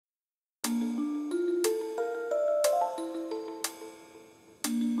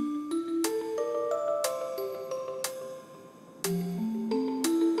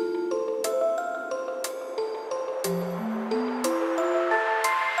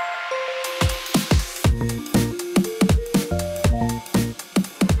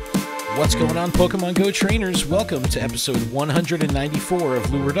going on, Pokemon Go trainers? Welcome to episode 194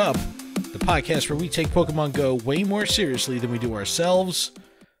 of Lured Up, the podcast where we take Pokemon Go way more seriously than we do ourselves.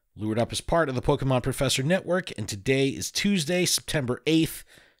 Lured Up is part of the Pokemon Professor Network, and today is Tuesday, September 8th,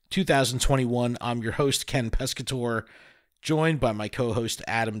 2021. I'm your host, Ken Pescator, joined by my co-host,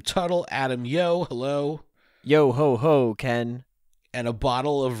 Adam Tuttle. Adam, yo, hello. Yo, ho, ho, Ken. And a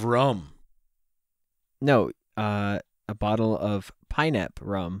bottle of rum. No, a bottle of pineapple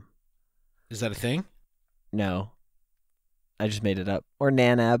rum. Is that a thing? No. I just made it up. Or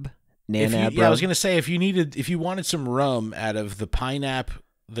nanab. Nanab rum. I was going to say, if you wanted some rum out of the pineapple,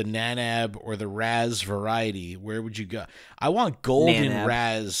 the nanab, or the raz variety, where would you go? I want golden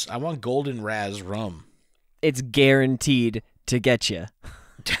raz. I want golden raz rum. It's guaranteed to get you.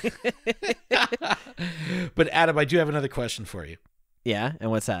 But Adam, I do have another question for you. Yeah, and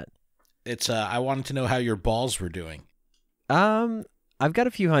what's that? It's I wanted to know how your balls were doing. I've got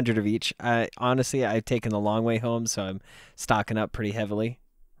a few hundred of each. Honestly, I've taken the long way home, so I'm stocking up pretty heavily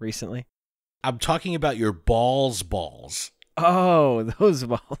recently. I'm talking about your balls. Oh, those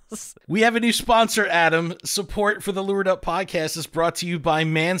balls. We have a new sponsor, Adam. Support for the Lured Up podcast is brought to you by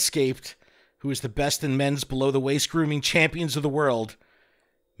Manscaped, who is the best in men's below-the-waist grooming champions of the world.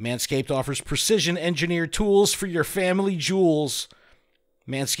 Manscaped offers precision-engineered tools for your family jewels.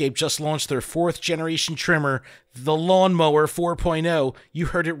 Manscaped just launched their 4th-generation trimmer, the Lawnmower 4.0. You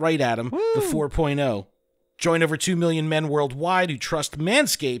heard it right, Adam. Woo! The 4.0. Join over 2 million men worldwide who trust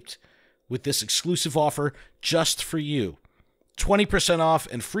Manscaped with this exclusive offer just for you. 20% off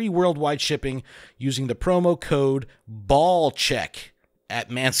and free worldwide shipping using the promo code BALLCHECK at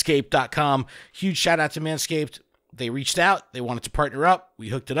manscaped.com. Huge shout out to Manscaped. They reached out. They wanted to partner up. We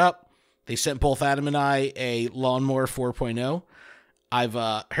hooked it up. They sent both Adam and I a Lawnmower 4.0. I've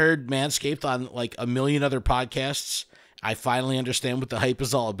heard Manscaped on like a million other podcasts. I finally understand what the hype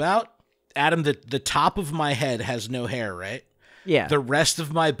is all about. Adam, the top of my head has no hair, right? Yeah. The rest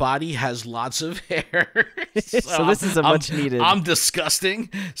of my body has lots of hair. So this is a much needed. I'm disgusting.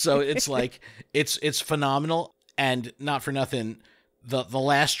 So it's like it's phenomenal, and not for nothing. The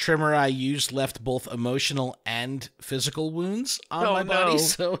last trimmer I used left both emotional and physical wounds on my body.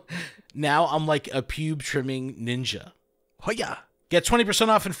 So now I'm like a pube trimming ninja. Hoya. Get 20%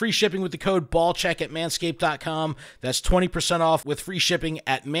 off and free shipping with the code BALLCHECK at manscaped.com. That's 20% off with free shipping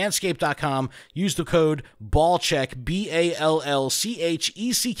at manscaped.com. Use the code BALLCHECK, BALLCHECK.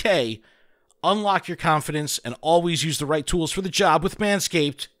 Unlock your confidence and always use the right tools for the job with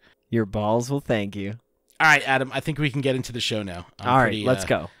Manscaped. Your balls will thank you. All right, Adam, I think we can get into the show now. All right, let's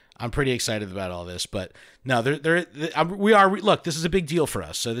go. I'm pretty excited about all this, but no, look, this is a big deal for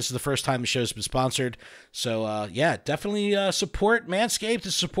us. So this is the first time the show's been sponsored. So yeah, definitely support Manscaped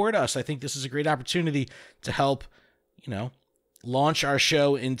to support us. I think this is a great opportunity to help, launch our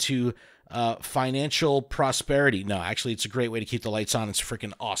show into financial prosperity. No, actually, it's a great way to keep the lights on. It's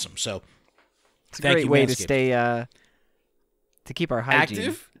freaking awesome. So it's a great way to stay, to keep our hygiene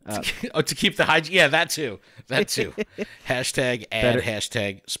active. To keep the hygiene. Yeah, that too. Hashtag ad,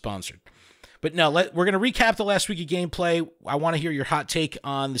 hashtag sponsored. But no, we're going to recap the last week of gameplay. I want to hear your hot take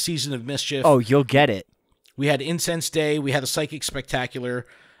on the season of Mischief. Oh, you'll get it. We had Incense Day. We had the Psychic Spectacular.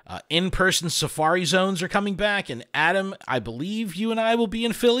 In-person Safari Zones are coming back. And Adam, I believe you and I will be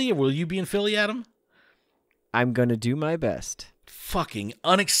in Philly. Or will you be in Philly, Adam? I'm going to do my best. Fucking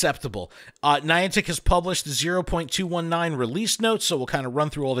unacceptable. Niantic has published the 0.219 release notes, so we'll kind of run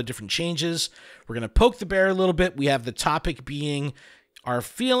through all the different changes. We're going to poke the bear a little bit. We have the topic being our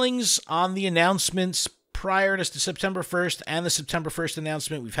feelings on the announcements prior to September 1st and the September 1st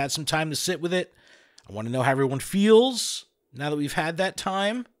announcement. We've had some time to sit with it. I want to know how everyone feels now that we've had that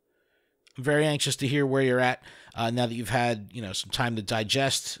time. I'm very anxious to hear where you're at now that you've had some time to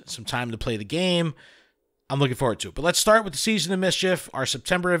digest, some time to play the game. I'm looking forward to it. But let's start with the Season of Mischief, our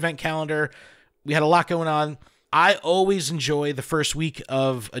September event calendar. We had a lot going on. I always enjoy the first week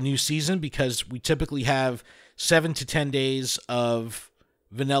of a new season because we typically have 7 to 10 days of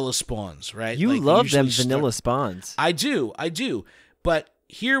vanilla spawns, right? You love them vanilla spawns. I do. But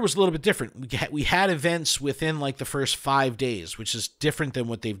here was a little bit different. We had events within like the first 5 days, which is different than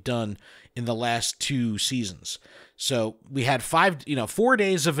what they've done in the last 2 seasons. So we had 4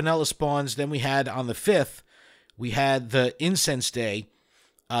 days of vanilla spawns. Then we had on the 5th, we had the Incense Day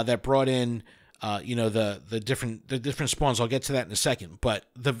that brought in, the different spawns. I'll get to that in a second. But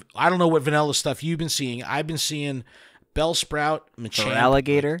I don't know what vanilla stuff you've been seeing. I've been seeing Bellsprout, Machamp,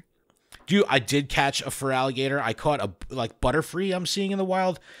 alligator. Dude, I did catch a Feraligatr. I caught a Butterfree I'm seeing in the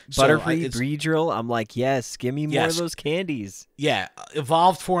wild. Butterfree, Breedrill. I'm like, yes, give me more of those candies. Yeah,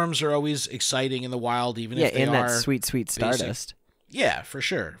 evolved forms are always exciting in the wild, even if they are that sweet Stardust. Yeah, for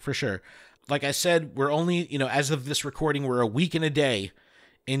sure. like I said, we're only, as of this recording, we're a week and a day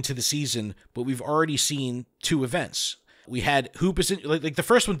into the season, but we've already seen 2 events. We had Hoopa's, like the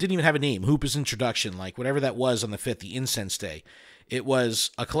first one didn't even have a name, Hoopa's Introduction, like whatever that was on the 5th, the Incense Day. It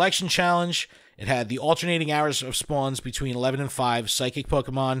was a collection challenge. It had the alternating hours of spawns between 11 and 5, Psychic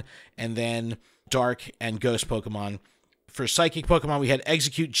Pokemon, and then Dark and Ghost Pokemon. For Psychic Pokemon, we had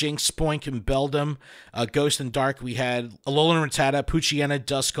Execute, Jinx, Spoink, and Beldum. Ghost and Dark, we had Alolan Rattata, Poochyena,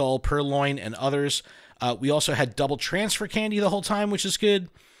 Duskull, Purloin, and others. We also had double transfer candy the whole time, which is good.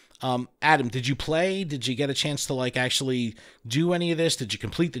 Adam, did you play? Did you get a chance to actually do any of this? Did you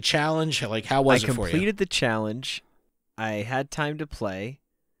complete the challenge? How was it for you? I completed the challenge. I had time to play.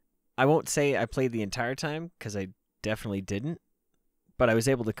 I won't say I played the entire time because I definitely didn't, but I was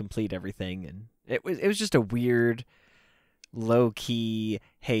able to complete everything, and it was just a weird, low key.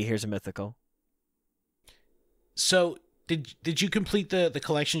 Hey, here's a mythical. So did you complete the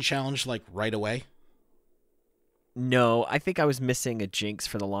collection challenge right away? No, I think I was missing a Jinx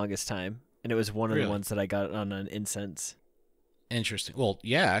for the longest time, and it was one of Really? the ones that I got on an Incense. Interesting. Well,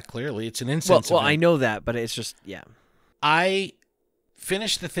 yeah, clearly it's an Incense. Well, I know that, but it's just I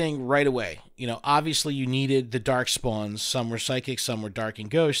finished the thing right away. Obviously you needed the dark spawns. Some were psychic, some were dark and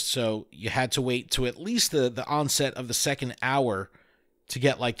ghost, so you had to wait to at least the onset of the second hour to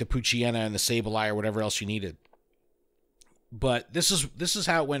get the Poochyena and the Sableye or whatever else you needed. But this is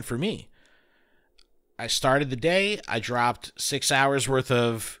how it went for me. I started the day, I dropped 6 hours worth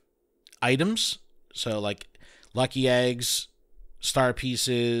of items, so lucky eggs, star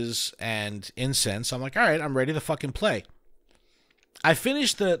pieces, and incense. I'm like, all right, I'm ready to fucking play. I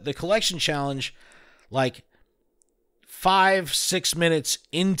finished the collection challenge 5-6 minutes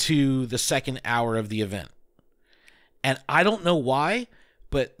into the second hour of the event. And I don't know why,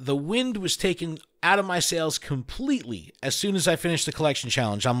 but the wind was taken out of my sails completely as soon as I finished the collection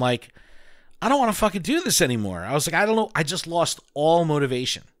challenge. I'm like, I don't want to fucking do this anymore. I was like, I don't know. I just lost all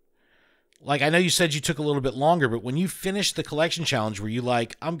motivation. I know you said you took a little bit longer, but when you finished the collection challenge, were you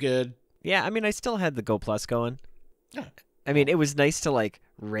like, I'm good? Yeah, I mean, I still had the Go Plus going. Yeah. I mean, it was nice to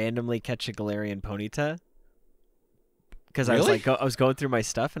randomly catch a Galarian Ponyta. Because Really? I was going through my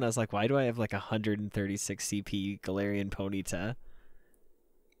stuff, and I was like, why do I have 136 CP Galarian Ponyta?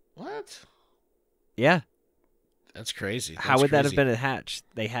 What? Yeah. That's crazy. How would that have been a hatch?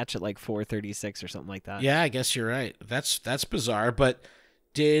 They hatch at 436 or something like that. Yeah, I guess you're right. That's bizarre. But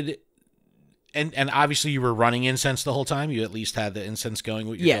and obviously you were running incense the whole time. You at least had the incense going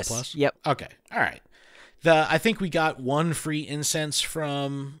with your Go Plus. Yep. Okay. All right. I think we got one free incense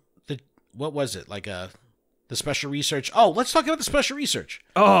from what was it? The special research. Oh, let's talk about the special research.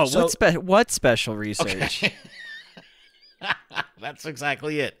 Oh, what special research? Okay. That's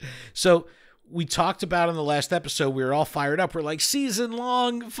exactly it. So we talked about in the last episode, we were all fired up. We're like,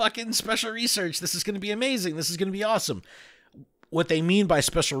 season-long fucking special research. This is going to be amazing. This is going to be awesome. What they mean by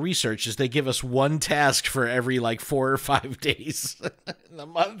special research is they give us one task for every 4 or 5 days in the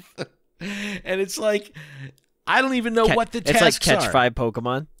month. And it's I don't even know what the tasks are. It's catch 5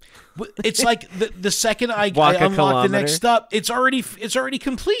 Pokemon. It's the second I unlock the next stop, it's already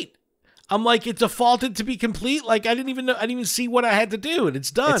complete. I'm like, it defaulted to be complete. I didn't even see what I had to do, and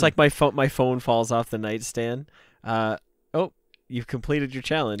it's done. It's my phone falls off the nightstand. Oh, you've completed your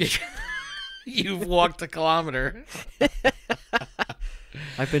challenge. You've walked a kilometer.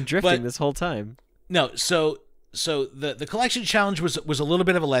 I've been drifting this whole time. No, so the collection challenge was a little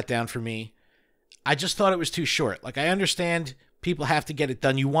bit of a letdown for me. I just thought it was too short. I understand people have to get it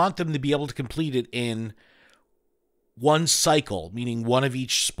done. You want them to be able to complete it in one cycle, meaning one of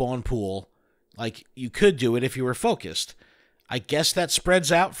each spawn pool. You could do it if you were focused. I guess that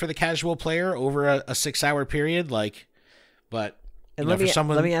spreads out for the casual player over a 6-hour period. But let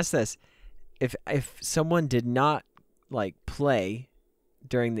me ask this: if someone did not play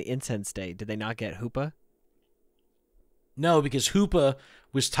during the Incense Day, did they not get Hoopa? No, because Hoopa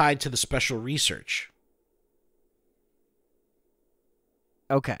was tied to the special research.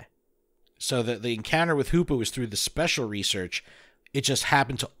 Okay. So the encounter with Hoopa was through the special research. It just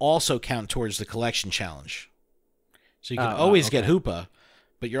happened to also count towards the collection challenge. So you can always get Hoopa,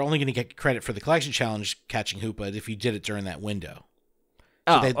 but you're only going to get credit for the collection challenge catching Hoopa if you did it during that window.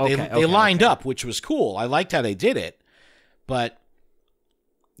 So they lined up, which was cool. I liked how they did it. But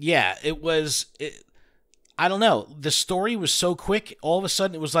yeah, I don't know. The story was so quick. All of a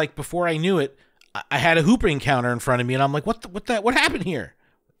sudden, it was before I knew it, I had a Hoopa encounter in front of me, and I'm like, what happened here?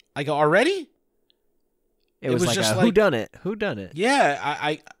 I go, already? It was just who done it? Who done it?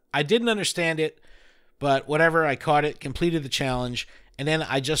 Yeah, I didn't understand it, but whatever. I caught it, completed the challenge, and then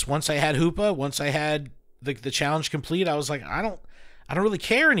once I had Hoopa, once I had the challenge complete, I was like, I don't really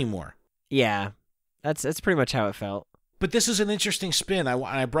care anymore. Yeah, that's pretty much how it felt. But this is an interesting spin.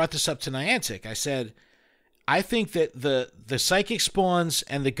 I brought this up to Niantic. I said, I think that the Psychic spawns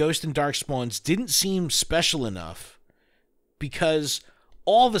and the Ghost and Dark spawns didn't seem special enough because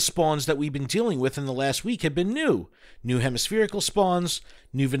all the spawns that we've been dealing with in the last week have been new. New hemispherical spawns,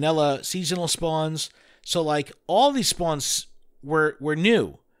 new vanilla seasonal spawns. So, like, all these spawns were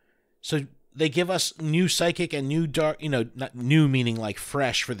new. So they give us new Psychic and new Dark, not new meaning like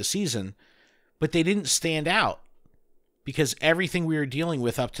fresh for the season, but they didn't stand out because everything we were dealing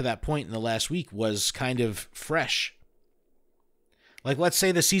with up to that point in the last week was kind of fresh. Like, let's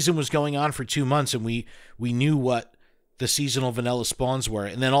say the season was going on for 2 months and we knew what the seasonal vanilla spawns were,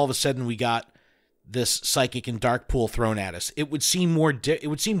 and then all of a sudden we got this Psychic and Dark pool thrown at us. It would seem it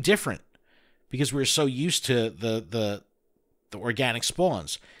would seem different because we were so used to the organic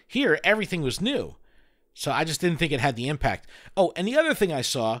spawns. Here, everything was new. So I just didn't think it had the impact. Oh, and the other thing I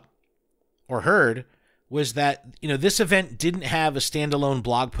saw or heard was that, this event didn't have a standalone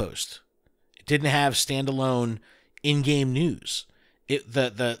blog post. It didn't have standalone in-game news.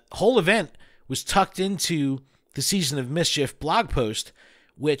 The whole event was tucked into the Season of Mischief blog post,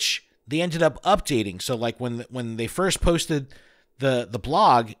 which they ended up updating. So, like, when they first posted the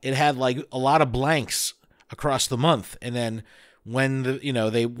blog, it had, like, a lot of blanks across the month. And then when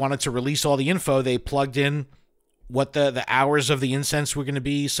they wanted to release all the info, they plugged in what the hours of the incense were going to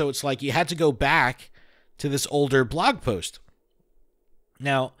be. So it's like you had to go back to this older blog post.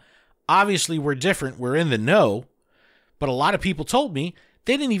 Now, obviously we're different. We're in the know, but a lot of people told me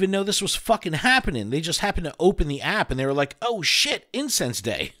they didn't even know this was fucking happening. They just happened to open the app and they were like, oh shit, Incense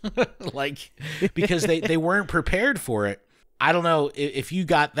Day. Like, because they weren't prepared for it. I don't know if you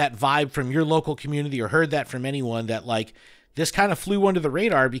got that vibe from your local community or heard that from anyone that, like, this kind of flew under the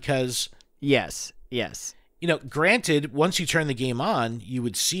radar because... Yes. Granted, once you turn the game on, you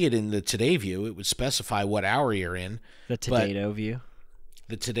would see it in the Today view. It would specify what hour you're in. The Today view.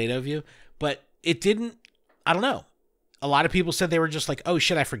 The Today view. But it didn't... I don't know. A lot of people said they were just like, oh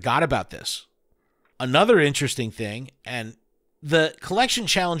shit, I forgot about this. Another interesting thing, and the collection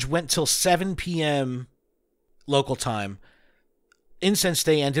challenge went till 7 p.m. local time. Incense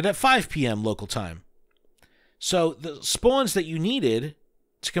Day ended at 5 p.m. local time. So the spawns that you needed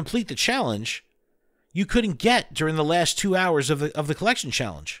to complete the challenge, you couldn't get during the last 2 hours of the collection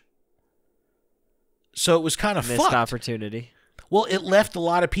challenge. So it was kind of missed fucked. Opportunity. Well, it left a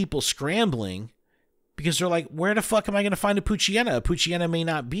lot of people scrambling because they're like, where the fuck am I going to find a Poochyena? A Poochyena may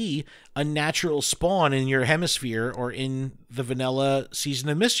not be a natural spawn in your hemisphere or in the vanilla Season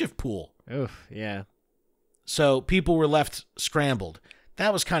of Mischief pool. Oof, yeah. So people were left scrambled.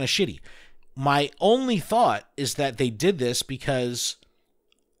 That was kind of shitty. My only thought is that they did this because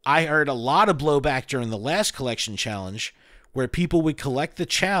I heard a lot of blowback during the last collection challenge where people would complete the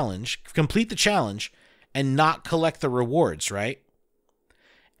challenge, and not collect the rewards, right?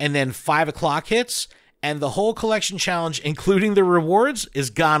 And then 5 o'clock hits, and the whole collection challenge, including the rewards, is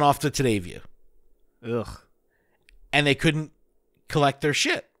gone off the Today view. Ugh. And they couldn't collect their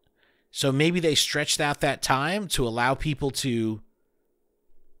shit. So maybe they stretched out that time to allow people to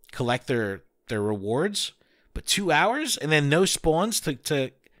collect their rewards. But 2 hours and then no spawns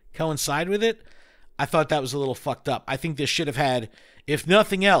to coincide with it? I thought that was a little fucked up. I think this should have had, if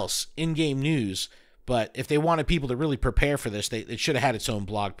nothing else, in-game news. But if they wanted people to really prepare for this, it should have had its own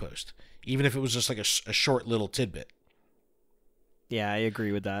blog post. Even if it was just like a short little tidbit. Yeah, I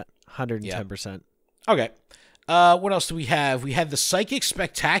agree with that. 110%. Yeah. Okay. What else do we have? We had the Psychic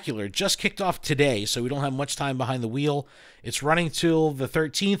Spectacular just kicked off today, so we don't have much time behind the wheel. It's running till the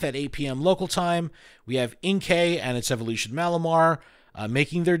 13th at 8 p.m. local time. We have Inkay and its evolution Malamar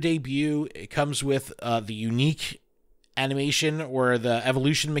making their debut. It comes with the unique animation or the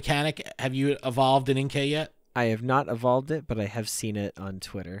evolution mechanic. Have you evolved in Inkay yet? I have not evolved it, but I have seen it on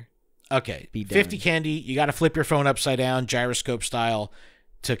Twitter. Okay. 50 candy. You got to flip your phone upside down, gyroscope style,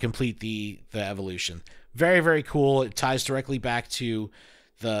 to complete the evolution. Very, very cool. It ties directly back to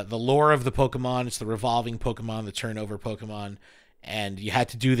the lore of the Pokemon. It's the revolving Pokemon, the turnover Pokemon. And you had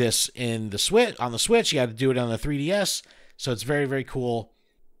to do this on the Switch. You had to do it on the 3DS. So it's very, very cool.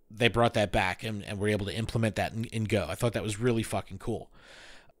 They brought that back and were able to implement that in Go. I thought that was really fucking cool.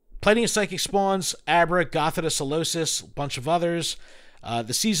 Plenty of Psychic spawns, Abra, Gothita, Solosis, a bunch of others.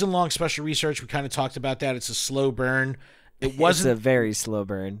 The season-long special research, we kind of talked about that. It's a slow burn. It's a very slow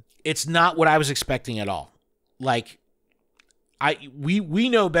burn. It's not what I was expecting at all. Like, we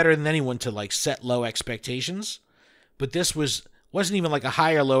know better than anyone to, like, set low expectations, but this wasn't even like a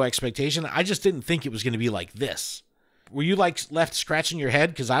high or low expectation. I just didn't think it was going to be like this. Were you, like, left scratching your head?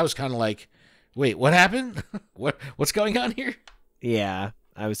 Because I was kind of like, wait, what happened? What's going on here? Yeah.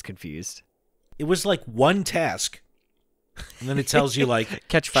 I was confused. It was like one task, and then it tells you like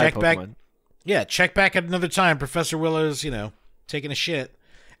Catch 5 Pokemon. back. Yeah, check back at another time. Professor Willow's, taking a shit,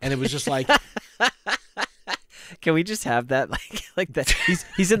 and it was just like. Can we just have that like that?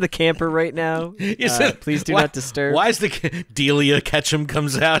 He's in the camper right now. Please do not disturb. Why is the Delia Ketchum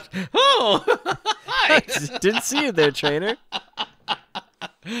comes out? Oh, hi. Didn't see you there, trainer.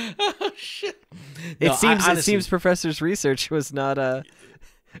 Oh shit! It seems Professor's research was not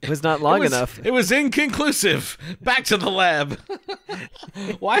long enough. It was inconclusive. Back to the lab.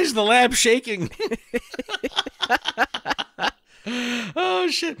 Why is the lab shaking? Oh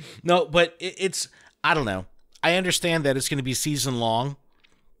shit! No, but it's I don't know. I understand that it's going to be season long,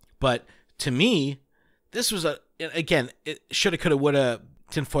 but to me, this was it shoulda, coulda, woulda,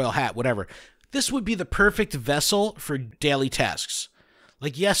 tinfoil hat, whatever. This would be the perfect vessel for daily tasks.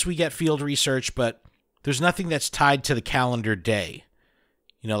 Like, yes, we get field research, but there's nothing that's tied to the calendar day,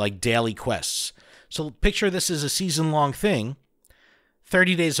 like daily quests. So picture this as a season-long thing.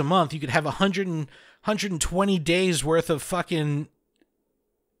 30 days a month, you could have 120 days worth of fucking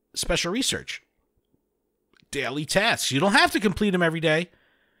special research. Daily tasks. You don't have to complete them every day,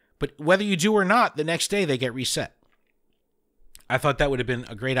 but whether you do or not, the next day they get reset. I thought that would have been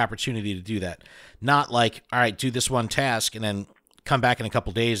a great opportunity to do that. Not like, all right, do this one task and then come back in a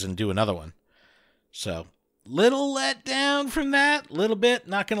couple days and do another one. So, little let down from that, little bit,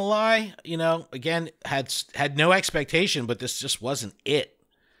 not going to lie. Again, had no expectation, but this just wasn't it.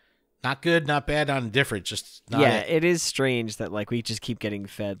 Not good, not bad, not indifferent, just not it. It is strange that we just keep getting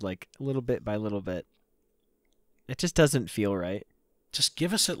fed little bit by little bit. It just doesn't feel right. Just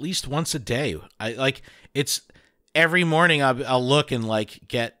give us at least once a day. It's every morning I'll look and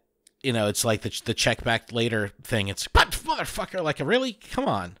get, it's like the check back later thing. It's motherfucker, really? Come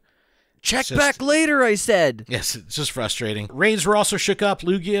on. Check back later, I said. Yes, it's just frustrating. Raids were also shook up.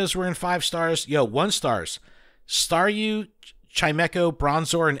 Lugias were in 5 stars. 1 stars. Staryu, Chimecho,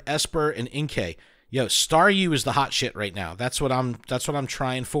 Bronzor, and Esper, and Inkay. Staryu is the hot shit right now. That's what I'm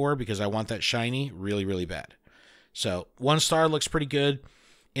trying for because I want that shiny really, really bad. So 1 star looks pretty good.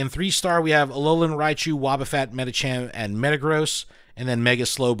 In 3 star, we have Alolan, Raichu, Wobbuffet, Medicham, and Metagross, and then Mega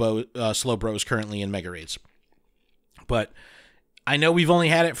Slowbro is currently in Mega Raids. But I know we've only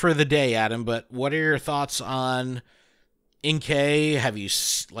had it for the day, Adam, but what are your thoughts on Inkay? Have you,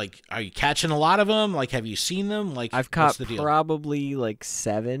 are you catching a lot of them? Have you seen them? I've caught probably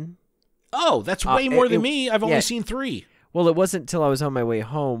 7. Oh, that's way more than me. I've only seen 3. Well, it wasn't until I was on my way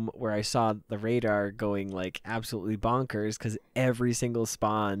home where I saw the radar going absolutely bonkers because every single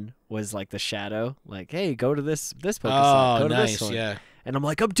spawn was the shadow. Hey, go to this Pokestop. Go to nice, this one. Yeah. And I'm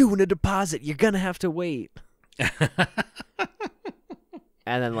I'm doing a deposit. You're gonna have to wait.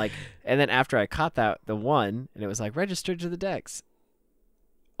 and then after I caught the one, and it was registered to the Dex.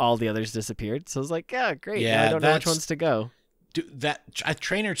 All the others disappeared. So I was yeah, great. Yeah, now I don't know which ones to go. Dude,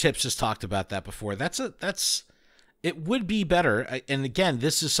 Trainer Tips has talked about that before. It would be better, and again,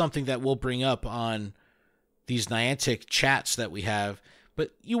 this is something that we'll bring up on these Niantic chats that we have, but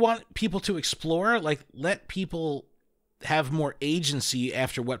you want people to explore, let people have more agency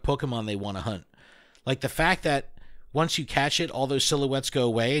after what Pokemon they want to hunt. The fact that once you catch it, all those silhouettes go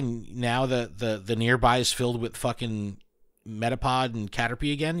away, and now the nearby is filled with fucking Metapod and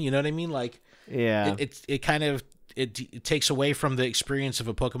Caterpie again, you know what I mean? Yeah. It kind of... It takes away from the experience of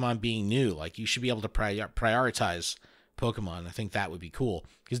a Pokemon being new. You should be able to prioritize Pokemon. I think that would be cool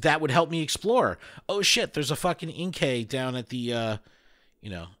because that would help me explore. Oh shit, there's a fucking Inkay down at the,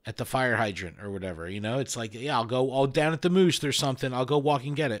 at the fire hydrant or whatever. It's I'll go down at the Moose. There's something. I'll go walk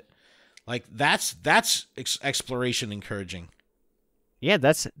and get it. That's exploration encouraging. Yeah,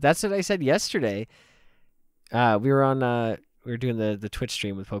 that's what I said yesterday. We were doing the Twitch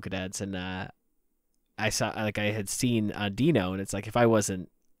stream with Pokedads and. I saw I had seen Dino, and it's if we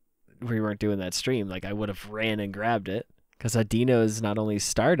weren't doing that stream, I would have ran and grabbed it because Dino is not only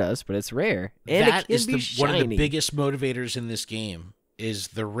Stardust, but it's rare. And that it can is one of the biggest motivators in this game is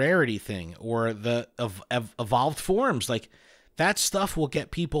the rarity thing or the evolved forms. That stuff will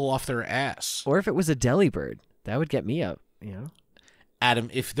get people off their ass. Or if it was a Delibird, that would get me up. Adam,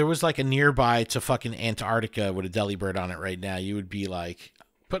 if there was a nearby to fucking Antarctica with a Delibird on it right now, you would be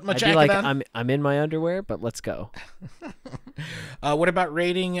put my jacket on. I'm in my underwear, but let's go. What about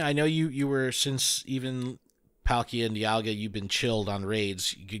raiding? I know you were, since even Palkia and Dialga, you've been chilled on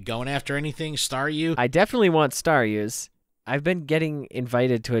raids. You going after anything? Staryu? I definitely want Staryus. I've been getting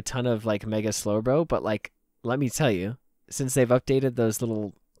invited to a ton of Mega Slowbro, but let me tell you, since they've updated those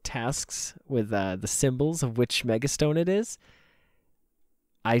little tasks with the symbols of which Megastone it is,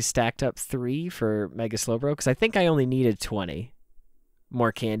 I stacked up 3 for Mega Slowbro because I think I only needed 20.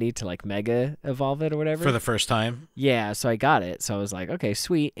 more candy to like mega evolve it or whatever. For the first time. Yeah, so I got it. So I was like, okay,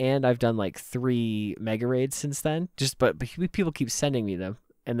 sweet. And I've done like 3 mega raids since then. But people keep sending me them,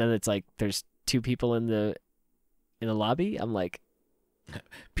 and then it's like there's 2 people in the lobby. I'm like,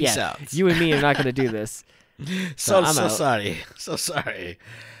 peace out. You and me are not going to do this. So sorry. So sorry.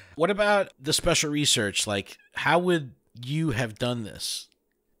 What about the special research? Like, how would you have done this?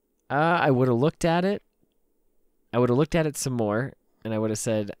 I would have looked at it. I would have looked at it some more, and I would have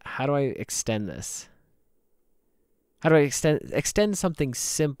said, how do I extend this? How do I extend something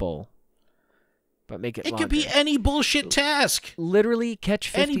simple, but make it longer? It could be any bullshit task. Literally catch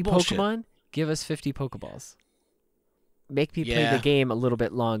 50 Any bullshit. Pokemon, give us 50 Pokeballs. Make me play the game a little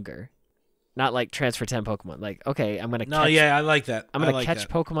bit longer. Not like transfer 10 Pokemon. Like, okay, I'm going to catch... No, yeah, I like that. I'm going to catch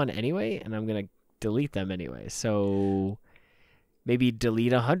Pokemon anyway, and I'm going to delete them anyway. So maybe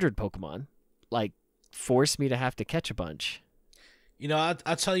delete 100 Pokemon. Like, force me to have to catch a bunch. You know,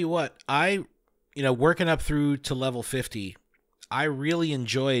 I'll tell you what. Working up through to level 50, I really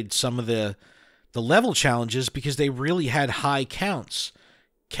enjoyed some of the level challenges because they really had high counts.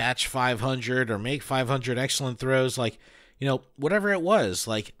 Catch 500 or make 500 excellent throws. Like, whatever it was.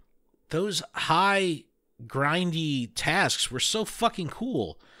 Like, those high, grindy tasks were so fucking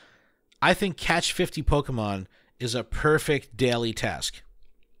cool. I think catch 50 Pokemon is a perfect daily task.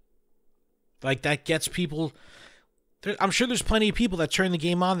 Like, that gets people... I'm sure there's plenty of people that turn the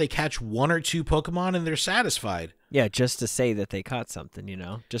game on, they catch 1 or 2 Pokemon, and they're satisfied. Yeah, just to say that they caught something,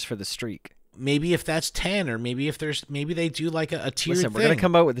 just for the streak. Maybe if that's 10, or maybe they do like a tiered thing. We're going to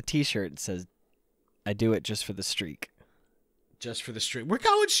come out with a t-shirt that says, I do it just for the streak. Just for the streak. We're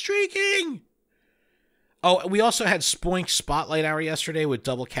going streaking! Oh, we also had Spoink Spotlight Hour yesterday with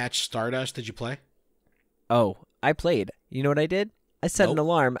Double Catch Stardust. Did you play? Oh, I played. You know what I did? I set an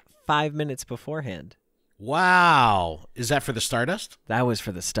alarm 5 minutes beforehand. Wow. Is that for the Stardust? That was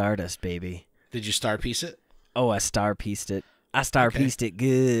for the Stardust, baby. Did you star piece it? Oh, I star pieced it. I star pieced it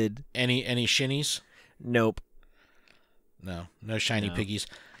good. Any shinnies? Nope. No shiny piggies.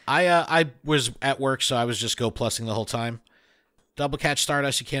 I was at work, so I was just go-plussing the whole time. Double Catch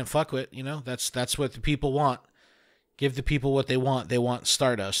Stardust you can't fuck with, that's what the people want. Give the people what they want. They want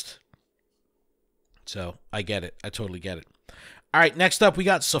Stardust. So I get it. I totally get it. All right, next up we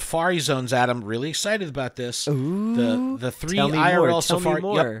got Safari Zones, Adam. Really excited about this. Ooh, the 3 tell me IRL more, Safari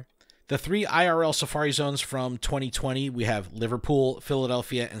tell me more. Yep, the 3 IRL Safari Zones from 2020. We have Liverpool,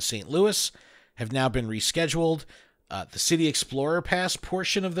 Philadelphia, and St. Louis have now been rescheduled. The City Explorer Pass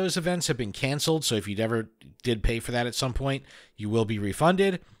portion of those events have been canceled, so if you ever did pay for that at some point, you will be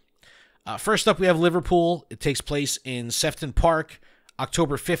refunded. First up, we have Liverpool. It takes place in Sefton Park,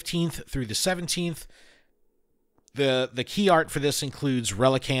 October 15th through the 17th. The key art for this includes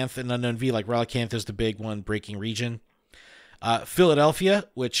Relicanth and Unknown V. Like, Relicanth is the big one, breaking region. Philadelphia,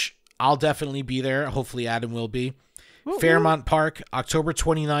 which I'll definitely be there. Hopefully Adam will be. Fairmount Park, October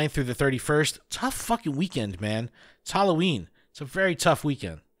 29th through the 31st. Tough fucking weekend, man. It's Halloween. It's a very tough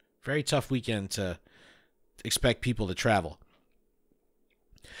weekend. Very tough weekend to expect people to travel.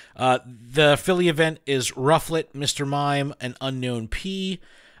 The Philly event is Rufflet, Mr. Mime, and Unknown P.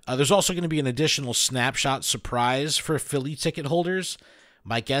 There's also going to be an additional snapshot surprise for Philly ticket holders.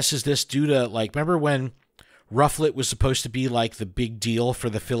 My guess is this due to, like, remember when Rufflet was supposed to be, like, the big deal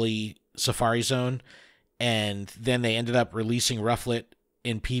for the Philly Safari Zone, and then they ended up releasing Rufflet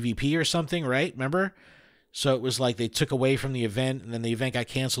in PvP or something, right? Remember? So it was like they took away from the event, and then the event got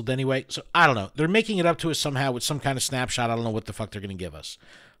canceled anyway. So I don't know. They're making it up to us somehow with some kind of snapshot. I don't know what the fuck they're going to give us.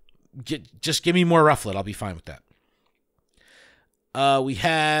 Just give me more Rufflet. I'll be fine with that. We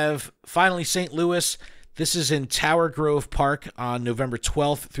have, finally, St. Louis. This is in Tower Grove Park on November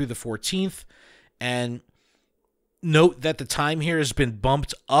 12th through the 14th. And note that the time here has been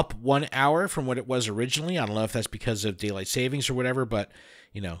bumped up 1 hour from what it was originally. I don't know if that's because of daylight savings or whatever, but,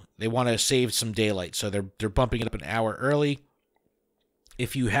 they want to save some daylight. So they're bumping it up an hour early.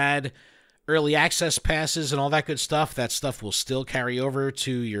 If you had early access passes and all that good stuff, that stuff will still carry over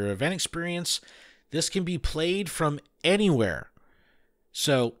to your event experience. This can be played from anywhere.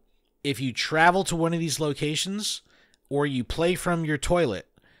 So if you travel to one of these locations or you play from your toilet,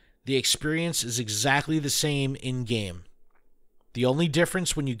 the experience is exactly the same in-game. The only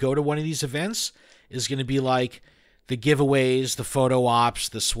difference when you go to one of these events is going to be like the giveaways, the photo ops,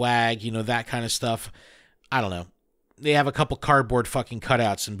 the swag, that kind of stuff. I don't know. They have a couple cardboard fucking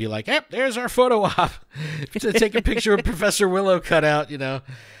cutouts and be like, hey, there's our photo op. To take a picture of Professor Willow cutout,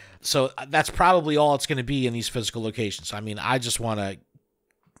 So that's probably all it's going to be in these physical locations. I mean, I just want to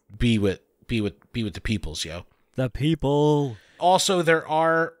be with the peoples, yo. The people. Also, there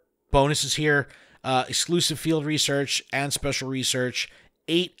are bonuses here. exclusive field research and special research,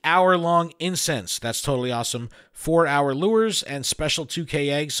 8-hour-long incense. That's totally awesome. 4-hour lures and special 2K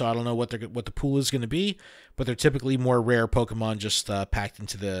eggs. So I don't know what the pool is going to be, but they're typically more rare Pokemon just packed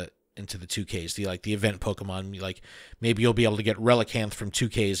into the 2Ks. The event Pokemon. Like maybe you'll be able to get Relicanth from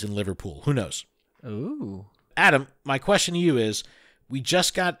 2Ks in Liverpool. Who knows? Ooh. Adam, my question to you is: we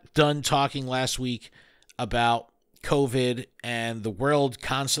just got done talking last week about COVID and the world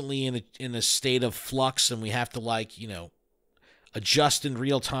constantly in a state of flux, and we have to adjust in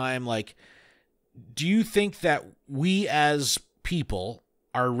real time. Like, do you think that we as people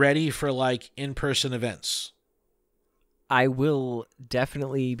are ready for in-person events? I will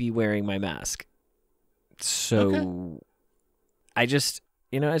definitely be wearing my mask. So Okay. I just,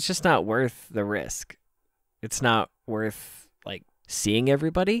 it's just not worth the risk. It's not worth seeing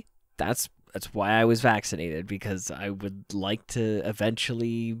everybody. That's why I was vaccinated, because I would like to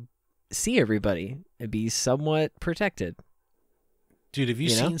eventually see everybody and be somewhat protected. Dude, have you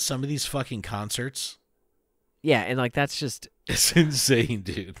seen some of these fucking concerts? Yeah, and that's just... It's insane,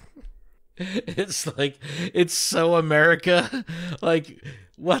 dude. It's so America.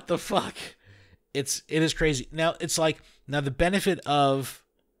 What the fuck? It is crazy. Now, now the benefit of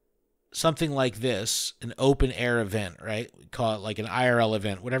something like this, an open air event, right? We call it like an IRL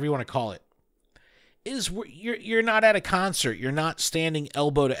event, whatever you want to call it, is you're not at a concert. You're not standing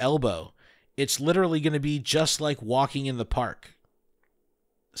elbow to elbow. It's literally going to be just like walking in the park.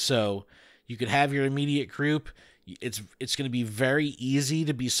 So you could have your immediate group. It's going to be very easy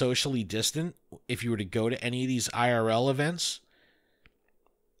to be socially distant if you were to go to any of these IRL events.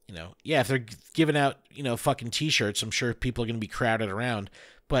 If they're giving out, fucking t-shirts, I'm sure people are going to be crowded around.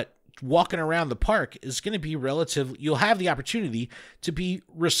 But walking around the park is going to be you'll have the opportunity to be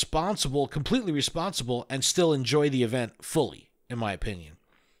responsible, completely responsible, and still enjoy the event fully, in my opinion.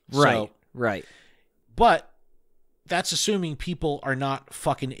 Right. But that's assuming people are not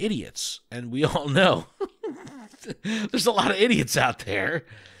fucking idiots. And we all know there's a lot of idiots out there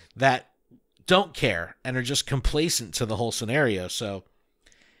that don't care and are just complacent to the whole scenario. So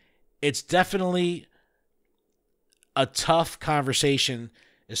it's definitely a tough conversation,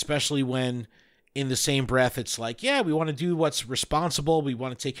 especially when in the same breath it's we want to do what's responsible. We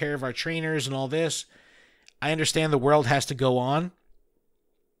want to take care of our trainers and all this. I understand the world has to go on.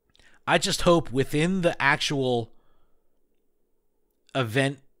 I just hope within the actual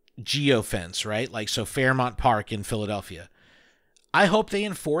event geofence, right? So Fairmount Park in Philadelphia. I hope they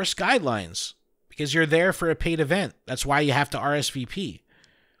enforce guidelines, because you're there for a paid event. That's why you have to RSVP.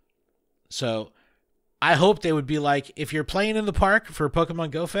 So I hope they would be if you're playing in the park for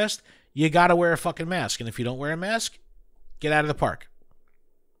Pokemon Go Fest, you got to wear a fucking mask. And if you don't wear a mask, get out of the park.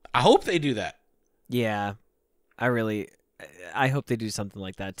 I hope they do that. Yeah, I hope they do something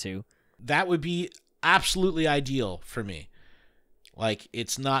like that too. That would be absolutely ideal for me.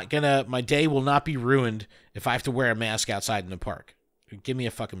 It's not gonna, my day will not be ruined if I have to wear a mask outside in the park. Give me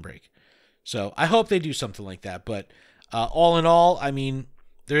a fucking break. So I hope they do something like that. But all in all, I mean,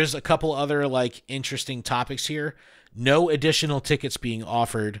 there's a couple other interesting topics here. No additional tickets being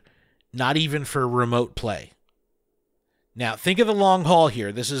offered, not even for remote play. Now, think of the long haul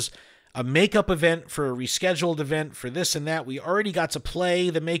here. This is a makeup event for a rescheduled event for this and that. We already got to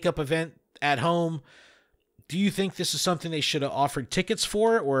play the makeup event at home. Do you think this is something they should have offered tickets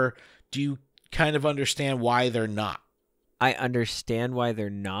for, or do you kind of understand why they're not? I understand why they're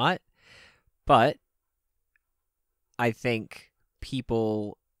not, but I think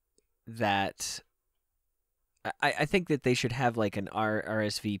people that... I think that they should have an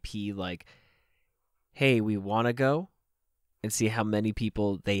RSVP, hey, we want to go, and see how many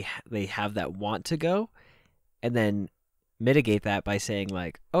people they have that want to go, and then mitigate that by saying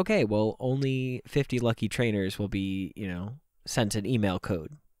okay, well, only 50 lucky trainers will be, sent an email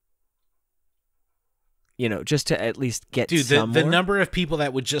code. Just to at least get the number of people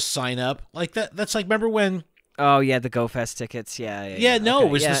that would just sign up that's remember when... Oh, yeah, the Go Fest tickets. Yeah. No, okay.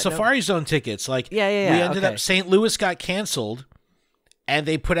 It was the Safari Zone tickets. We ended up, St. Louis got canceled, and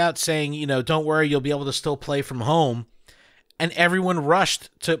they put out saying, don't worry, you'll be able to still play from home. And everyone rushed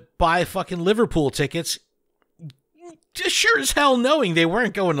to buy fucking Liverpool tickets, just sure as hell knowing they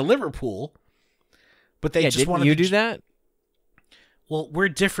weren't going to Liverpool. But they just wanted to... do that? Well, we're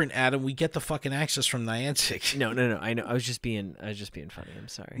different, Adam. We get the fucking access from Niantic. No. I know. I was just being funny. I'm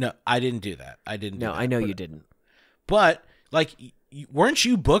sorry. No, I didn't do that. I didn't. No, I know you didn't. But weren't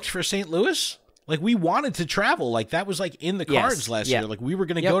you booked for St. Louis? We wanted to travel. That was in the cards last year. We were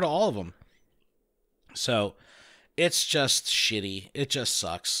going to go to all of them. So it's just shitty. It just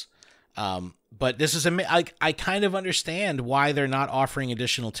sucks. But this is I kind of understand why they're not offering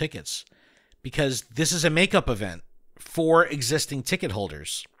additional tickets. because this is a makeup event for existing ticket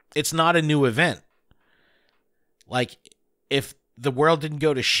holders. It's not a new event. Like, if the world didn't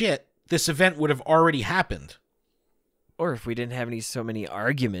go to shit, this event would have already happened. Or if we didn't have so many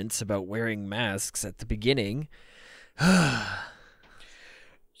arguments about wearing masks at the beginning. Yeah,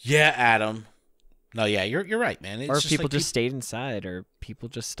 Adam. No, yeah, you're right, man. It's or if just people like just stayed inside, or people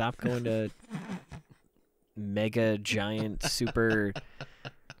just stopped going to mega giant super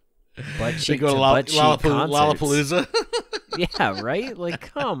butt cheek to butt cheek Lollapalooza. Yeah, right? Like,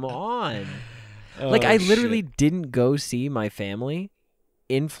 come on. Oh, like, I literally shit. didn't go see my family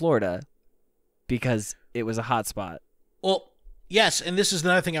in Florida because it was a hot spot. Well, yes, and this is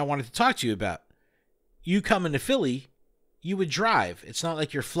another thing I wanted to talk to you about. You come into Philly, you would drive. It's not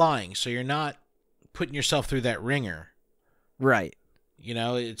like you're flying, so you're not putting yourself through that ringer. Right. You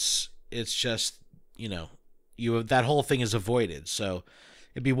know, it's just, you know, that whole thing is avoided. So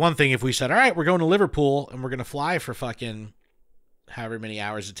it'd be one thing if we said, all right, we're going to Liverpool and we're going to fly for fucking however many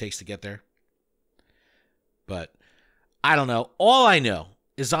hours it takes to get there. But I don't know. All I know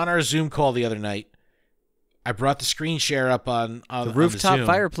is on our Zoom call the other night, I brought the screen share up on the rooftop on the Zoom,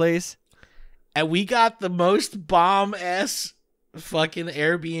 fireplace. and we got the most bomb-ass fucking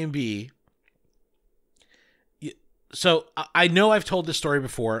Airbnb. So I know I've told this story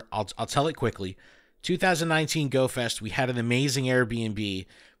before. I'll tell it quickly. 2019 Go Fest, we had an amazing Airbnb,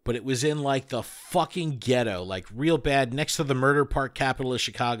 but it was in like the fucking ghetto, like real bad, next to the murder park capital of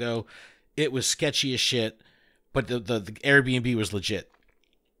Chicago. It was sketchy as shit, but the Airbnb was legit.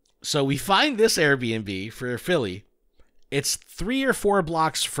 So we find this Airbnb for Philly. It's 3 or 4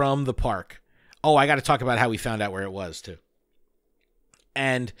 blocks from the park. Oh, I got to talk about how we found out where it was too.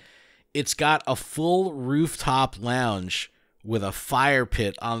 And it's got a full rooftop lounge with a fire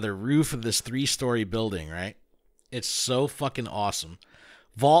pit on the roof of this 3-story building, right? It's so fucking awesome.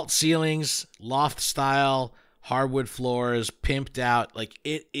 Vault ceilings, loft style, hardwood floors, pimped out. Like,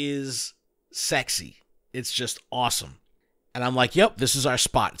 it is sexy. It's just awesome. And I'm like, yep, this is our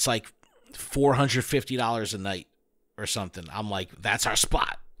spot. It's like $450 a night or something. I'm like, that's our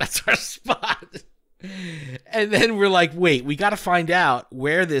spot. That's our spot. And then we're like, wait, we got to find out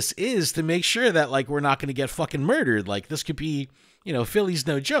where this is to make sure that, like, we're not going to get fucking murdered. Like, this could be, you know, Philly's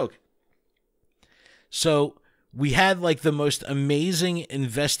no joke. So we had, like, the most amazing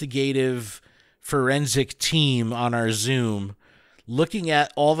investigative forensic team on our Zoom looking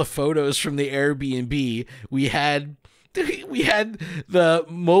at all the photos from the Airbnb. We had the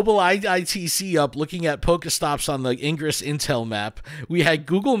mobile ITC up looking at Pokestops on the Ingress Intel map. We had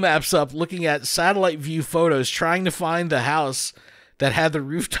Google Maps up looking at satellite view photos, trying to find the house that had the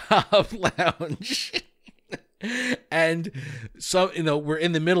rooftop lounge. And so, you know, we're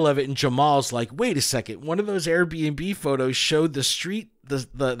in the middle of it, and Jamal's like, wait a second, one of those Airbnb photos showed the street,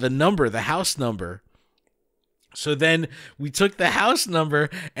 the number, the house number. So then we took the house number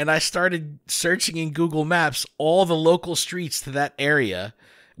and I started searching in Google Maps all the local streets to that area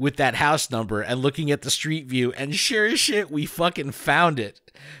with that house number and looking at the street view. And sure as shit, we fucking found it.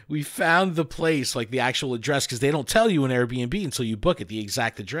 We found the place, like the actual address, because they don't tell you in Airbnb until you book it, the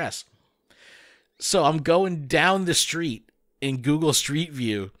exact address. So I'm going down the street in Google Street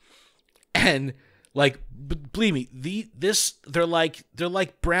View, and like, believe me, they're like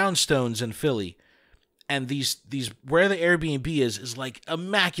brownstones in Philly. And these where the Airbnb is like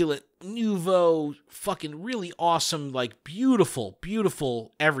immaculate, nouveau, fucking really awesome, like beautiful,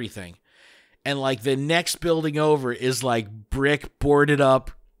 beautiful everything. And like the next building over is like brick boarded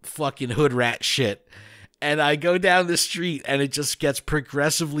up fucking hood rat shit. And I go down the street and it just gets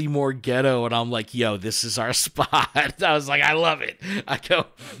progressively more ghetto. And I'm like, yo, this is our spot. I was like, I love it. I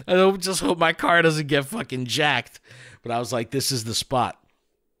don't just hope my car doesn't get fucking jacked. But I was like, this is the spot.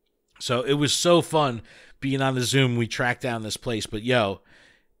 So it was so fun being on the Zoom. We tracked down this place, but yo,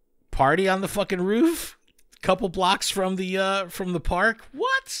 party on the fucking roof, couple blocks from the park.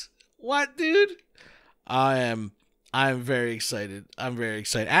 What, dude? I'm very excited. I'm very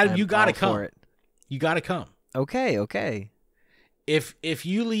excited. Adam, you gotta come. You gotta come. Okay. If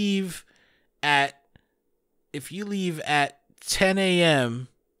you leave at 10 a.m.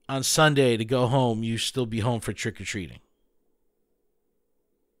 on Sunday to go home, you still be home for trick or treating.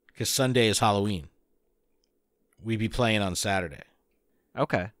 Because Sunday is Halloween. We'd be playing on Saturday.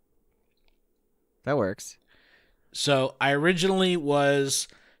 Okay. That works. So I originally was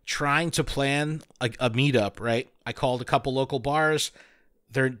trying to plan a meetup, right? I called a couple local bars.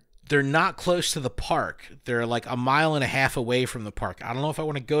 They're not close to the park. They're like a mile and a half away from the park. I don't know if I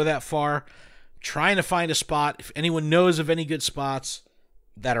want to go that far. I'm trying to find a spot. If anyone knows of any good spots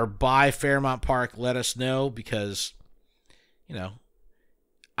that are by Fairmount Park, let us know, because, you know,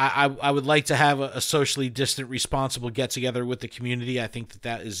 I would like to have a socially distant, responsible get-together with the community. I think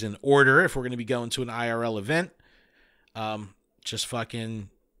that is in order if we're going to be going to an IRL event. Just fucking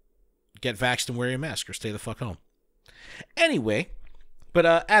get vaxxed and wear your mask or stay the fuck home. Anyway, but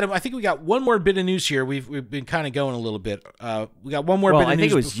Adam, I think we got one more bit of news here. We've been kind of going a little bit. We got one more bit of news. I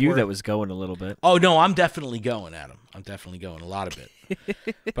think it was you that was going a little bit. Oh no, I'm definitely going, Adam. I'm definitely going a lot of it.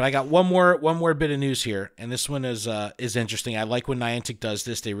 But I got one more bit of news here, and this one is interesting. I like when Niantic does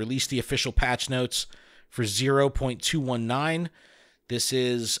this. They released the official patch notes for 0.219. This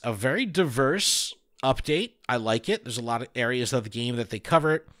is a very diverse update. I like it. There's a lot of areas of the game that they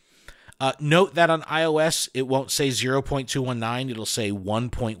cover it. Note that on iOS, it won't say 0.219. It'll say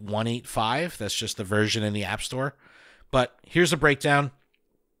 1.185. That's just the version in the App Store. But here's a breakdown.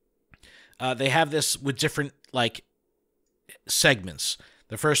 They have this with different segments.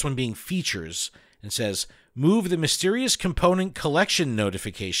 The first one being features. It says, move the mysterious component collection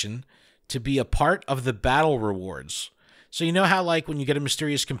notification to be a part of the battle rewards. So you know how when you get a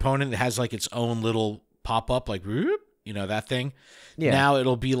mysterious component, it has its own little pop-up, whoop, that thing? Yeah. Now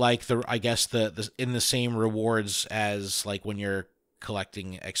it'll be the in the same rewards as when you're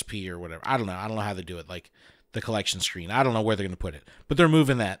collecting XP or whatever. I don't know how they do it, the collection screen. I don't know where they're going to put it, but they're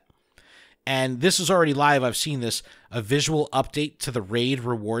moving that. And this is already live. I've seen this, a visual update to the raid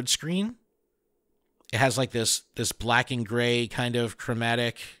reward screen. It has this black and gray kind of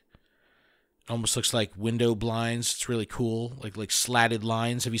chromatic, almost looks like window blinds. It's really cool, like slatted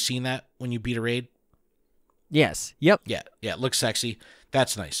lines. Have you seen that when you beat a raid? Yes. Yep. Yeah, it looks sexy.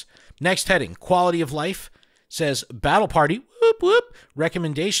 That's nice. Next heading, quality of life, says Battle Party, whoop, whoop,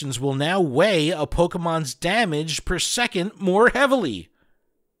 recommendations will now weigh a Pokemon's damage per second more heavily.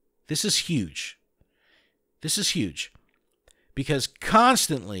 This is huge. This is huge. Because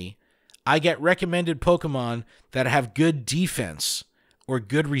constantly, I get recommended Pokemon that have good defense or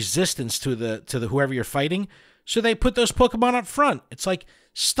good resistance to the whoever you're fighting, so they put those Pokemon up front. It's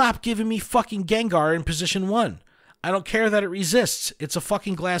stop giving me fucking Gengar in position 1. I don't care that it resists. It's a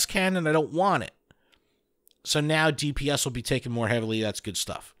fucking glass cannon. I don't want it. So now DPS will be taken more heavily. That's good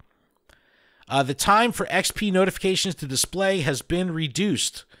stuff. The time for XP notifications to display has been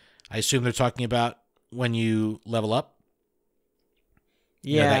reduced. I assume they're talking about when you level up.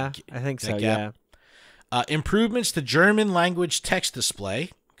 Yeah, I think so, yeah. Improvements to German language text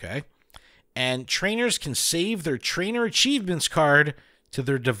display. Okay. And trainers can save their trainer achievements card to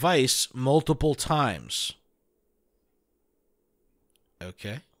their device multiple times.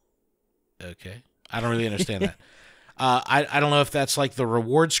 Okay. I don't really understand that. I don't know if that's the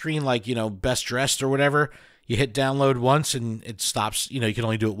reward screen, best dressed or whatever. You hit download once and it stops. You can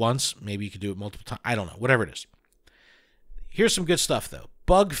only do it once. Maybe you could do it multiple times. I don't know. Whatever it is. Here's some good stuff, though.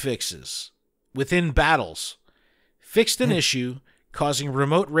 Bug fixes within battles. Fixed an issue causing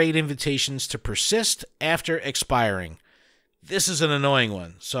remote raid invitations to persist after expiring. This is an annoying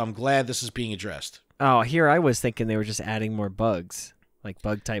one, so I'm glad this is being addressed. Oh, here I was thinking they were just adding more bugs, like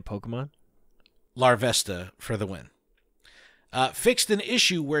bug-type Pokemon. Larvesta for the win. Fixed an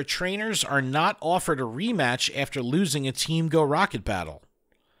issue where trainers are not offered a rematch after losing a Team Go Rocket battle.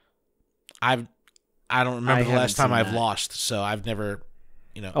 I don't remember the last time I've lost, so I've never,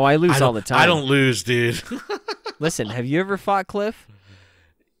 Oh, I lose all the time. I don't lose, dude. Listen, have you ever fought Cliff?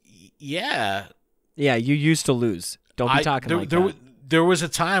 Yeah. Yeah, you used to lose. Don't be talking like that. There was a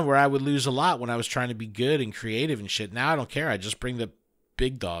time where I would lose a lot when I was trying to be good and creative and shit. Now I don't care. I just bring the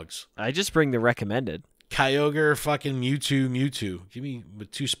big dogs. I just bring the recommended. Kyogre, fucking Mewtwo. Give me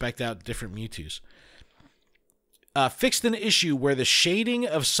with 2 spec'd out different Mewtwo's. Fixed an issue where the shading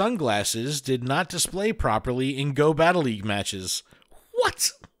of sunglasses did not display properly in Go Battle League matches.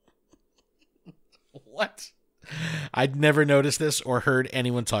 What? What? I'd never noticed this or heard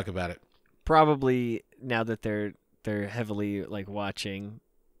anyone talk about it. Probably now that they're heavily watching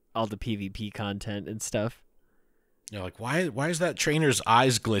all the PvP content and stuff. You're why is that trainer's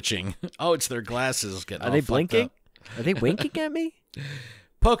eyes glitching? Oh, it's their glasses getting Are they blinking? Are they winking at me?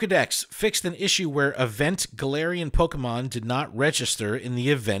 Pokedex fixed an issue where event Galarian Pokemon did not register in the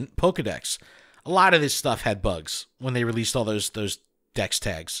event Pokedex. A lot of this stuff had bugs when they released all those dex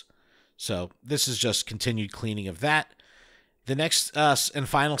tags. So this is just continued cleaning of that. The next and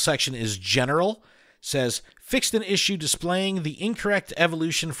final section is general. Says, fixed an issue displaying the incorrect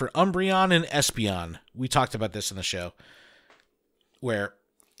evolution for Umbreon and Espeon. We talked about this in the show, where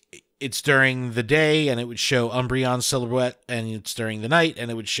it's during the day and it would show Umbreon silhouette, and it's during the night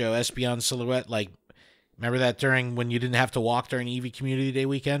and it would show Espeon silhouette. Remember that during when you didn't have to walk during Eevee Community Day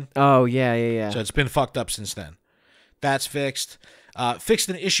weekend? Oh, yeah. So it's been fucked up since then. That's fixed. Fixed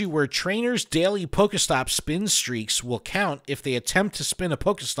an issue where trainers' daily Pokestop spin streaks will count if they attempt to spin a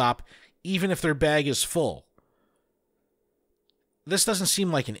Pokestop, even if their bag is full. This doesn't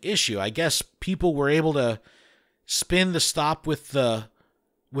seem like an issue. I guess people were able to spin the stop with the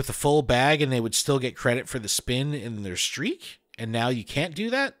full bag and they would still get credit for the spin in their streak, and now you can't do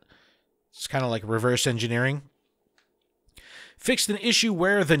that? It's kind of like reverse engineering. Fixed an issue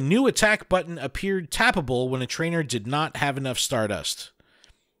where the new attack button appeared tappable when a trainer did not have enough Stardust.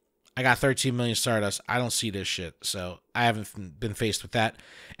 I got 13 million Stardust. I don't see this shit, so I haven't been faced with that.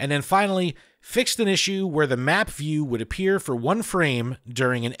 And then finally, fixed an issue where the map view would appear for 1 frame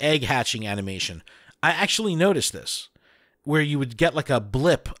during an egg hatching animation. I actually noticed this, where you would get like a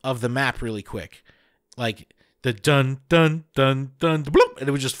blip of the map really quick. Like the dun, dun, dun, dun, bloop, and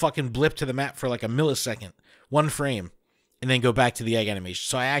it would just fucking blip to the map for like a millisecond, 1 frame, and then go back to the egg animation.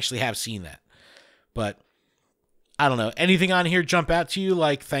 So I actually have seen that. But I don't know. Anything on here jump out to you?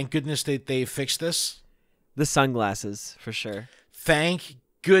 Like, thank goodness that they fixed this? The sunglasses, for sure. Thank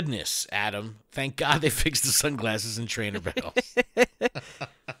goodness, Adam. Thank God they fixed the sunglasses in trainer battles.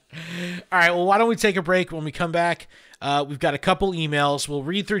 All right, well, why don't we take a break? When we come back, we've got a couple emails. We'll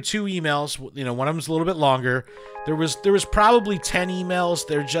read through 2 emails. You know, one of them's a little bit longer. There was probably 10 emails.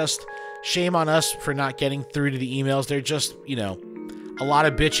 They're just shame on us for not getting through to the emails. They're just, you know, a lot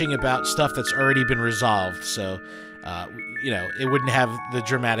of bitching about stuff that's already been resolved. So, you know, it wouldn't have the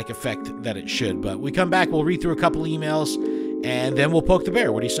dramatic effect that it should. But we come back, we'll read through a couple emails, and then we'll poke the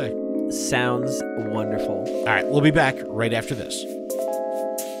bear. What do you say? Sounds wonderful. All right, we'll be back right after this.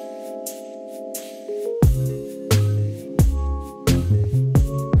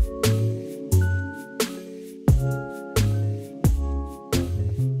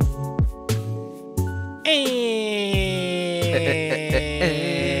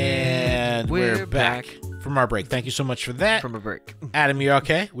 And we're back from our break. Thank you so much for that. From a break. Adam, you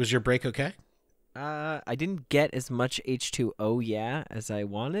okay? Was your break okay? I didn't get as much H2O as I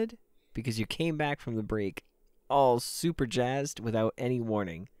wanted because you came back from the break all super jazzed without any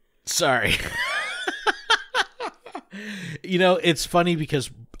warning. Sorry. You know, it's funny because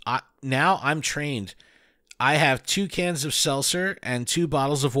now I'm trained. I have 2 cans of seltzer and 2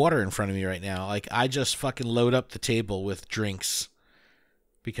 bottles of water in front of me right now. Like, I just fucking load up the table with drinks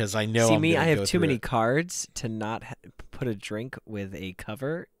because I know I have too many cards to not put a drink with a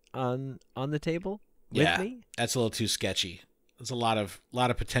cover on the table with me. That's a little too sketchy. There's a lot of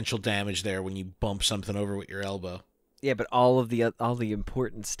potential damage there when you bump something over with your elbow. Yeah, but all the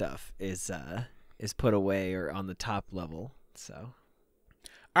important stuff is put away or on the top level. So,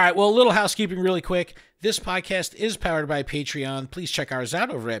 all right, well, a little housekeeping really quick. This podcast is powered by Patreon. Please check ours out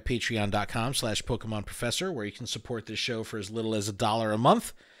over at patreon.com/Pokemon Professor, where you can support this show for as little as $1 a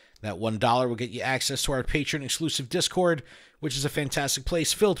month. That $1 will get you access to our Patreon-exclusive Discord, which is a fantastic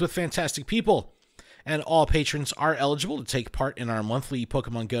place filled with fantastic people. And all patrons are eligible to take part in our monthly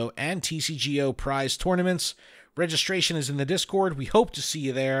Pokemon Go and TCGO prize tournaments. Registration is in the Discord. We hope to see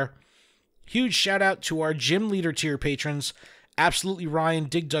you there. Huge shout-out to our Gym Leader tier patrons, Absolutely Ryan,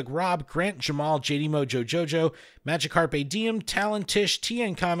 Dig Dug Rob, Grant Jamal, JD Mojo Jojo, Magikarp Diem, Talon Tish,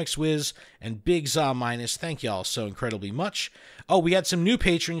 TN Comics Wiz, and Big Za Minus. Thank y'all so incredibly much. Oh, we had some new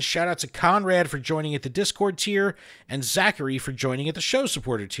patrons. Shout out to Conrad for joining at the Discord tier, and Zachary for joining at the show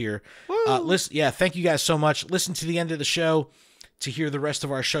supporter tier. Thank you guys so much. Listen to the end of the show to hear the rest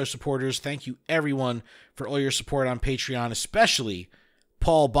of our show supporters. Thank you everyone for all your support on Patreon, especially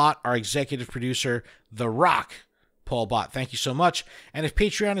Paul Bott, our executive producer, The Rock. Paul Bott, thank you so much. And if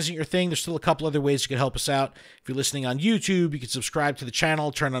Patreon isn't your thing, there's still a couple other ways you can help us out. If you're listening on YouTube, you can subscribe to the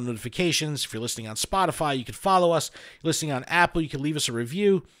channel, turn on notifications. If you're listening on Spotify, you can follow us. If you're listening on Apple, you can leave us a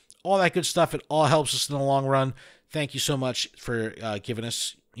review. All that good stuff. It all helps us in the long run. Thank you so much for giving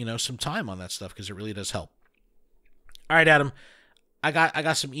us, some time on that stuff, because it really does help. All right, Adam, I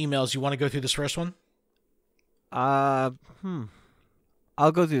got some emails. You want to go through this first one? I'll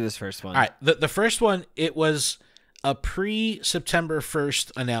go through this first one. All right, the first one, it was a pre-September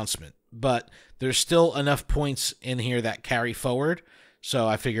 1st announcement, but there's still enough points in here that carry forward. So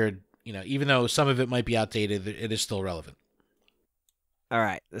I figured, even though some of it might be outdated, it is still relevant. All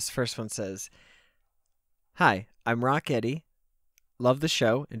right. This first one says, "Hi, I'm Rock Eddie. Love the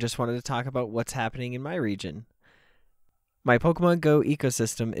show and just wanted to talk about what's happening in my region. My Pokemon Go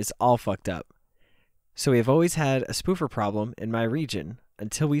ecosystem is all fucked up. So we have always had a spoofer problem in my region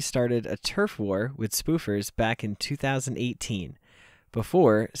until we started a turf war with spoofers back in 2018.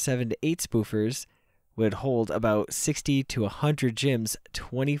 Before, 7 to 8 spoofers would hold about 60 to 100 gyms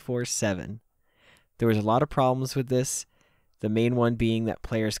 24/7. There was a lot of problems with this, the main one being that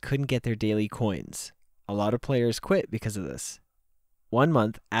players couldn't get their daily coins. A lot of players quit because of this. 1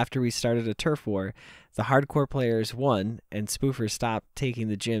 month after we started a turf war, the hardcore players won and spoofers stopped taking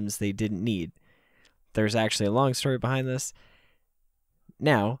the gyms they didn't need. There's actually a long story behind this.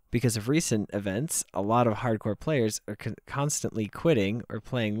 Now, because of recent events, a lot of hardcore players are constantly quitting or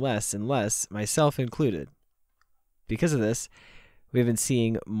playing less and less, myself included. Because of this, we've been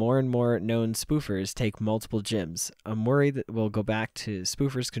seeing more and more known spoofers take multiple gyms. I'm worried that we'll go back to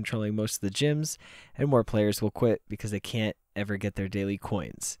spoofers controlling most of the gyms, and more players will quit because they can't ever get their daily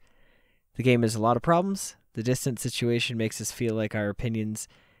coins. The game has a lot of problems. The distance situation makes us feel like our opinions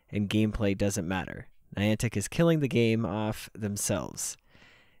and gameplay doesn't matter. Niantic is killing the game off themselves.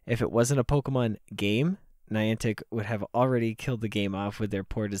 If it wasn't a Pokemon game, Niantic would have already killed the game off with their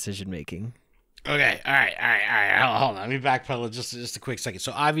poor decision making. Okay, all right. Hold on. Let me backpedal just a quick second.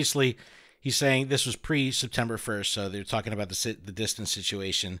 So obviously, he's saying this was pre-September 1st, so they're talking about the distance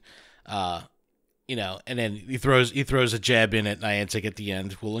situation, and then he throws a jab in at Niantic at the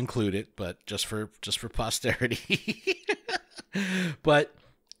end. We'll include it, but just for posterity. But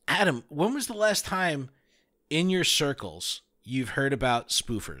Adam, when was the last time in your circles you've heard about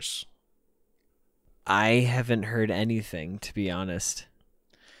spoofers? I haven't heard anything, to be honest.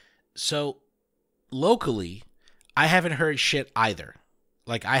 So, locally, I haven't heard shit either.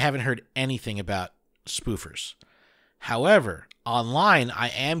 Like, I haven't heard anything about spoofers. However, online, I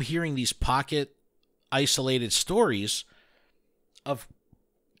am hearing these pocket isolated stories of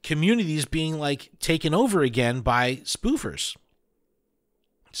communities being, like, taken over again by spoofers.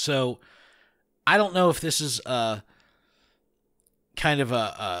 So, I don't know if this is kind of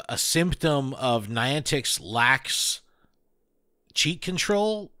a symptom of Niantic's lax cheat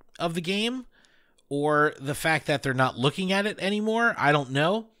control of the game, or the fact that they're not looking at it anymore. I don't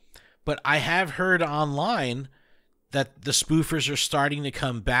know. But I have heard online that the spoofers are starting to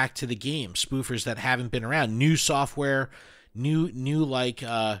come back to the game. Spoofers that haven't been around. New software, new like,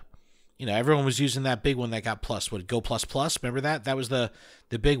 everyone was using that big one that got plus. What, Go Plus Plus? Remember that? That was the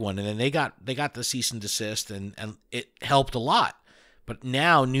big one. And then they got the cease and desist, and it helped a lot. But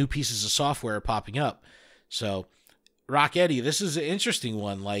now new pieces of software are popping up. So, Rock Eddie, this is an interesting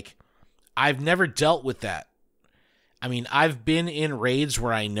one. Like, I've never dealt with that. I mean, I've been in raids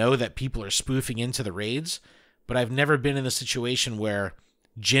where I know that people are spoofing into the raids, but I've never been in a situation where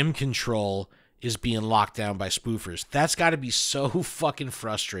gym control is being locked down by spoofers. That's got to be so fucking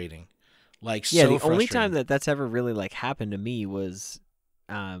frustrating. Like, yeah, so the frustrating. only time that's ever really like happened to me was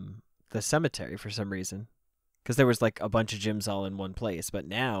the cemetery for some reason. Because there was like a bunch of gyms all in one place, but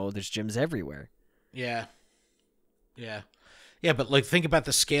now there's gyms everywhere. Yeah, but like, think about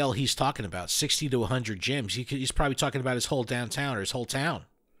the scale he's talking about: 60 to 100 gyms. He's probably talking about his whole downtown or his whole town.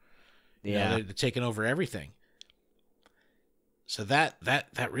 Yeah, they're taking over everything. So that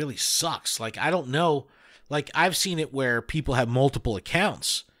really sucks. Like, I don't know. Like, I've seen it where people have multiple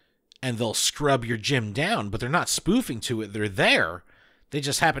accounts and they'll scrub your gym down, but they're not spoofing to it. They're there. They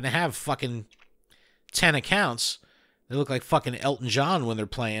just happen to have fucking 10 accounts. They look like fucking Elton John when they're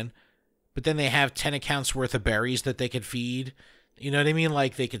playing, but then they have 10 accounts worth of berries that they could feed. You know what I mean?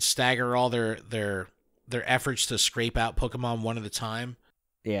 Like, they could stagger all their efforts to scrape out Pokemon one at a time.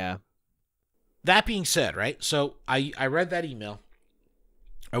 Yeah. That being said, right? So I read that email.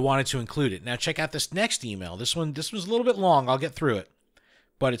 I wanted to include it. Now check out this next email. This was a little bit long. I'll get through it.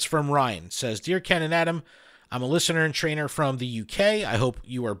 But it's from Ryan. It says, "Dear Ken and Adam, I'm a listener and trainer from the UK. I hope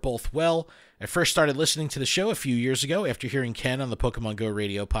you are both well. I first started listening to the show a few years ago after hearing Ken on the Pokemon Go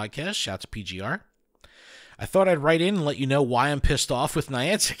radio podcast. Shout to PGR. I thought I'd write in and let you know why I'm pissed off with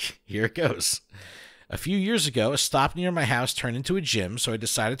Niantic. Here it goes. A few years ago, a stop near my house turned into a gym, so I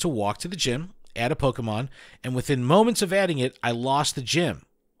decided to walk to the gym, add a Pokemon, and within moments of adding it, I lost the gym.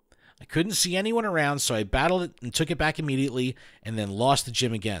 I couldn't see anyone around, so I battled it and took it back immediately, and then lost the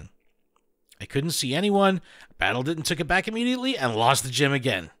gym again. I couldn't see anyone, battled it and took it back immediately, and lost the gym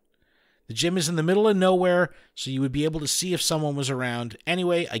again. The gym is in the middle of nowhere, so you would be able to see if someone was around.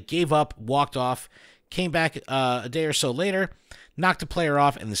 Anyway, I gave up, walked off, came back a day or so later, knocked a player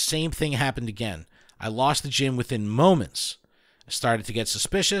off, and the same thing happened again. I lost the gym within moments. I started to get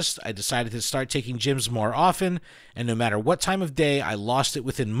suspicious. I decided to start taking gyms more often, and no matter what time of day, I lost it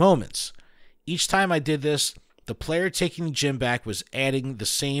within moments. Each time I did this, the player taking the gym back was adding the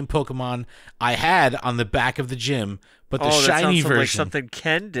same Pokemon I had on the back of the gym, but the shiny version. Like something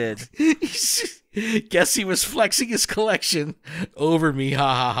Ken did. Guess he was flexing his collection over me.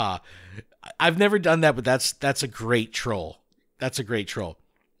 Ha ha ha. I've never done that, but that's a great troll. That's a great troll.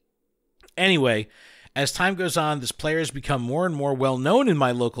 Anyway, as time goes on, this player has become more and more well known in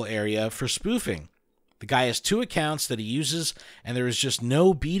my local area for spoofing. The guy has 2 accounts that he uses, and there is just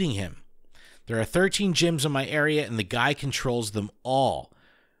no beating him. There are 13 gyms in my area, and the guy controls them all.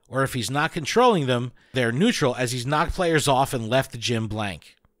 Or if he's not controlling them, they're neutral as he's knocked players off and left the gym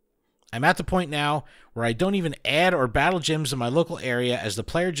blank. I'm at the point now where I don't even add or battle gyms in my local area as the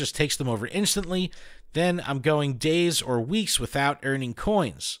player just takes them over instantly. Then I'm going days or weeks without earning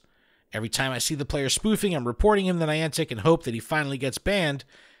coins. Every time I see the player spoofing, I'm reporting him to Niantic and hope that he finally gets banned.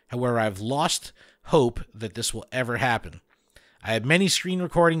 However, I've lost hope that this will ever happen. I have many screen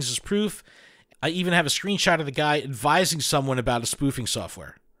recordings as proof. I even have a screenshot of the guy advising someone about a spoofing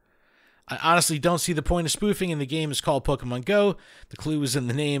software. I honestly don't see the point of spoofing, and the game is called Pokemon Go. The clue was in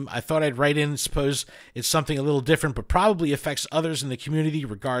the name. I thought I'd write in, suppose it's something a little different, but probably affects others in the community.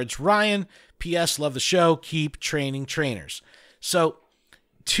 Regards, Ryan. P.S. Love the show. Keep training trainers. So,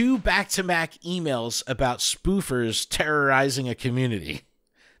 2 back-to-back emails about spoofers terrorizing a community.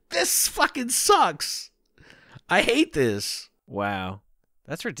 This fucking sucks. I hate this. Wow.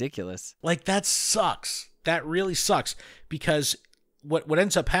 That's ridiculous. Like, that sucks. That really sucks, because what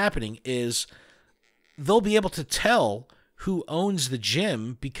ends up happening is they'll be able to tell who owns the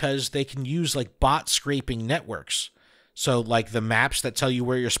gym because they can use like bot scraping networks. So like the maps that tell you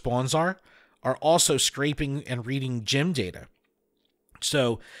where your spawns are also scraping and reading gym data.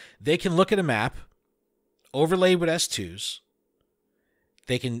 So they can look at a map, overlay with S2s.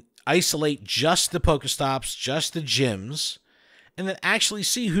 They can isolate just the Pokestops, just the gyms, and then actually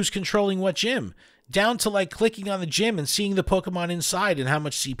see who's controlling what gym, down to like clicking on the gym and seeing the Pokemon inside and how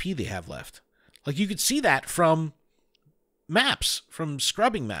much CP they have left. Like you could see that from maps, from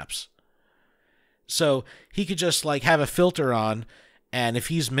scrubbing maps. So he could just like have a filter on, and if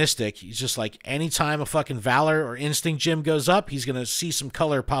he's Mystic, he's just like anytime a fucking Valor or Instinct gym goes up, he's going to see some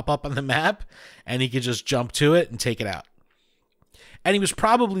color pop up on the map, and he could just jump to it and take it out. And he was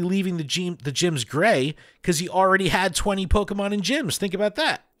probably leaving the gyms gray because he already had 20 Pokemon in gyms. Think about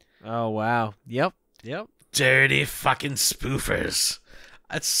that. Oh, wow. Yep. Dirty fucking spoofers.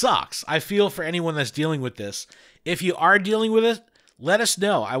 It sucks. I feel for anyone that's dealing with this. If you are dealing with it, let us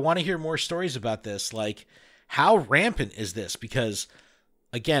know. I want to hear more stories about this. Like, how rampant is this? Because,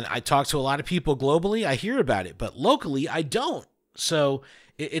 again, I talk to a lot of people globally. I hear about it. But locally, I don't. So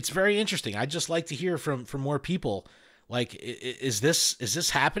it's very interesting. I'd just like to hear from more people. Like, is this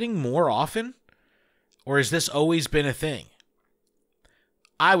happening more often? Or has this always been a thing?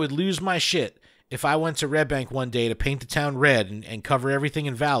 I would lose my shit if I went to Red Bank one day to paint the town red and cover everything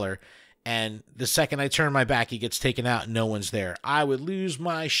in Valor, and the second I turn my back, he gets taken out and no one's there. I would lose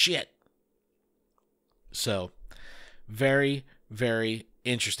my shit. So, very, very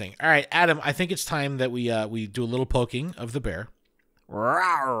interesting. All right, Adam, I think it's time that we do a little poking of the bear.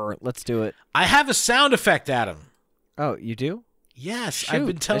 Rawr, let's do it. I have a sound effect, Adam. Oh, you do? Yes, Shoot, I've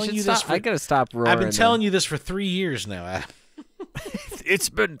been telling you this. I gotta stop roaring. I've been telling you this for 3 years now, Adam. It's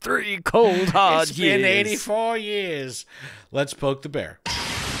been 3 cold, hard it's years. It's been 84 years. Let's poke the bear.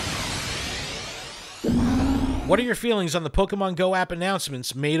 What are your feelings on the Pokemon Go app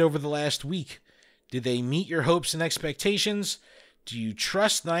announcements made over the last week? Did they meet your hopes and expectations? Do you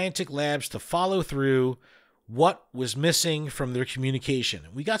trust Niantic Labs to follow through? What was missing from their communication?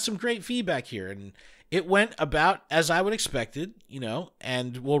 We got some great feedback here, and it went about as I would expected,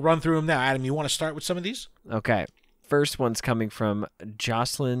 and we'll run through them now. Adam, you want to start with some of these? Okay. First one's coming from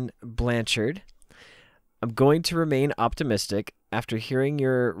Jocelyn Blanchard. I'm going to remain optimistic. After hearing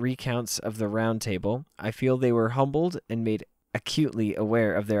your recounts of the roundtable, I feel they were humbled and made acutely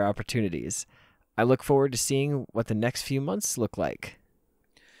aware of their opportunities. I look forward to seeing what the next few months look like.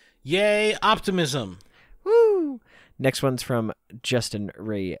 Yay, optimism. Woo! Next one's from Justin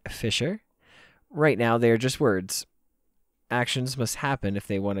Ray Fisher. Right now, they are just words. Actions must happen if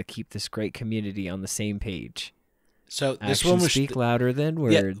they want to keep this great community on the same page. So this Actions one was speak louder than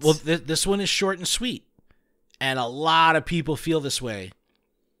words. Yeah, well, this one is short and sweet, and a lot of people feel this way.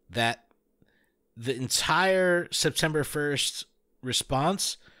 That the entire September 1st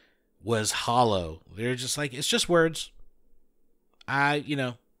response was hollow. They're just like, it's just words. I'll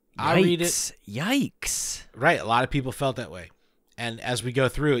read it. Yikes! Right, a lot of people felt that way, and as we go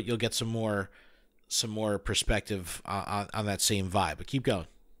through it, you'll get some more perspective on that same vibe. But keep going.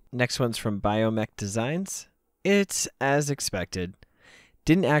 Next one's from Biomech Designs. It's as expected.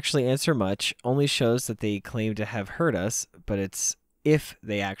 Didn't actually answer much, only shows that they claim to have heard us, but it's if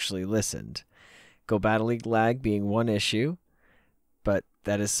they actually listened. Go Battle League lag being one issue, but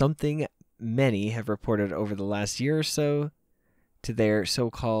that is something many have reported over the last year or so to their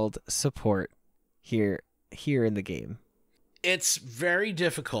so-called support here in the game. It's very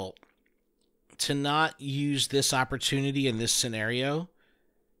difficult to not use this opportunity in this scenario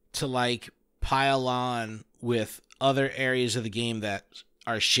to pile on with other areas of the game that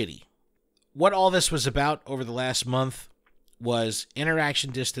are shitty. what all this was about over the last month was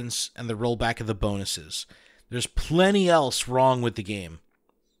interaction distance and the rollback of the bonuses. There's plenty else wrong with the game.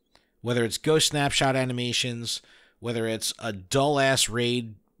 Whether it's ghost snapshot animations, whether it's a dull-ass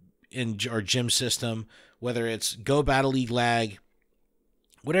raid or gym system, whether it's Go Battle League lag,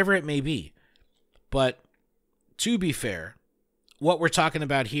 whatever it may be. But to be fair, what we're talking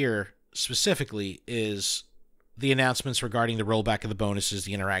about here specifically is the announcements regarding the rollback of the bonuses,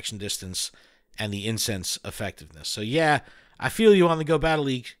 the interaction distance, and the incense effectiveness. So yeah, I feel you on the Go Battle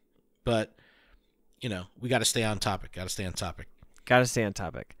League, but, you know, we got to stay on topic. Got to stay on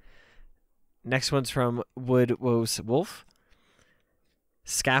topic. Next one's from Woodwose Wolf.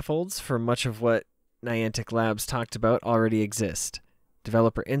 Scaffolds for much of what Niantic Labs talked about already exist.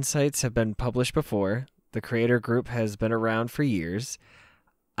 Developer insights have been published before. The creator group has been around for years.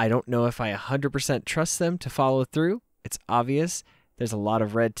 I don't know if I 100% trust them to follow through. It's obvious there's a lot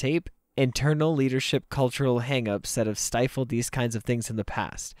of red tape, internal leadership cultural hangups that have stifled these kinds of things in the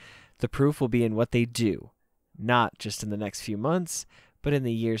past. The proof will be in what they do, not just in the next few months, but in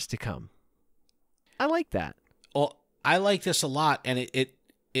the years to come. I like that. Well, I like this a lot, and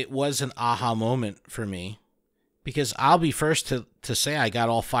it was an aha moment for me, because I'll be first to say I got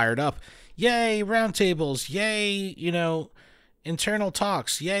all fired up. Yay, roundtables. Yay, you know, internal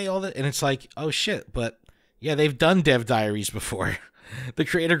talks. Yay, all that. And it's like, oh shit, but yeah, they've done dev diaries before. The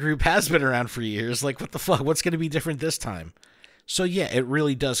creator group has been around for years. Like, what the fuck? What's going to be different this time? So yeah, it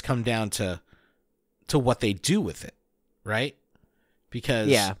really does come down to what they do with it, right?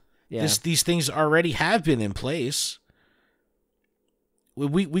 Because these things already have been in place.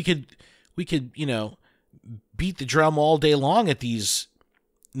 We could, you know, beat the drum all day long at these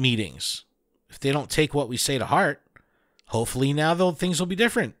meetings. If they don't take what we say to heart, hopefully now things will be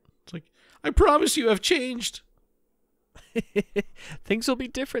different. It's like, I promise you have changed. Things will be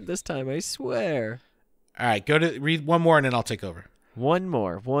different this time, I swear. All right, read one more and then I'll take over. One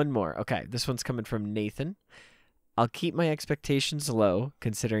more. Okay, this one's coming from Nathan. I'll keep my expectations low,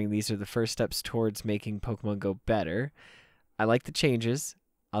 considering these are the first steps towards making Pokemon Go better. I like the changes.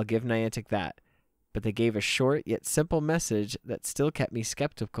 I'll give Niantic that. But they gave a short yet simple message that still kept me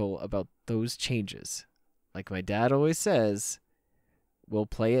skeptical about those changes. Like my dad always says, we'll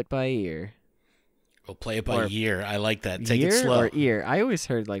play it by ear. We'll play it by ear. I like that. Take it slow. Or ear? I always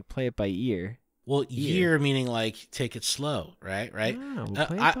heard like play it by ear. Well, ear meaning like take it slow, right? Oh, we'll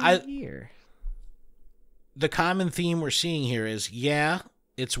play it by ear. The common theme we're seeing here is, yeah,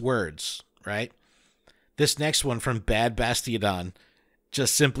 it's words, right? This next one from Bad Bastiodon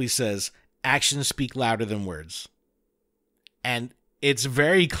just simply says, actions speak louder than words. And it's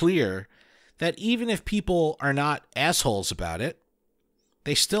very clear that even if people are not assholes about it,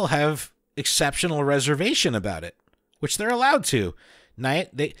 they still have exceptional reservation about it, which they're allowed to. A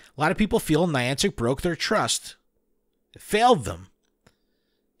lot of people feel Niantic broke their trust. It failed them.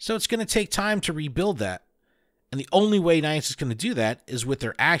 So it's going to take time to rebuild that. And the only way Niantic's going to do that is with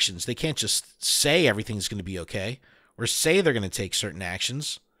their actions. They can't just say everything's going to be okay or say they're going to take certain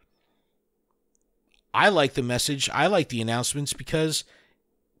actions. I like the message. I like the announcements because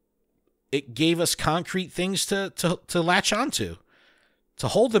it gave us concrete things to latch onto, to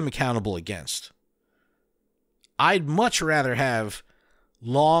hold them accountable against. I'd much rather have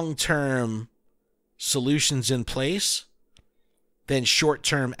long-term solutions in place than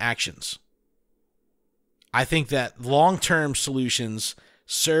short-term actions. I think that long-term solutions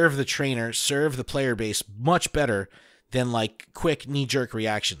serve the trainer, serve the player base much better than like quick knee-jerk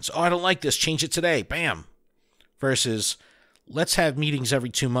reactions. Oh, I don't like this. Change it today. Bam. Versus, let's have meetings every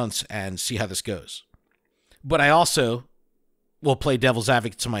 2 months and see how this goes. But I also will play devil's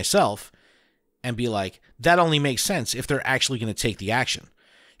advocate to myself and be like, that only makes sense if they're actually going to take the action.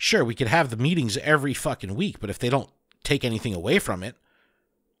 Sure, we could have the meetings every fucking week, but if they don't take anything away from it,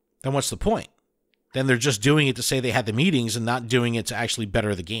 then what's the point? Then they're just doing it to say they had the meetings and not doing it to actually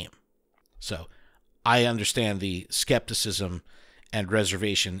better the game. So I understand the skepticism and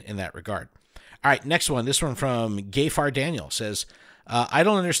reservation in that regard. All right, next one. This one from Gayfar Daniel says, I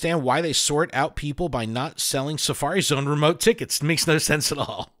don't understand why they sort out people by not selling Safari Zone remote tickets. It makes no sense at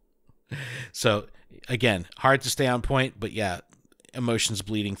all. So, again, hard to stay on point, but yeah, emotions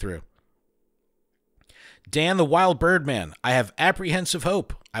bleeding through. Dan the Wild Birdman, I have apprehensive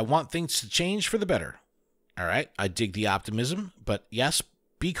hope. I want things to change for the better. All right, I dig the optimism, but yes,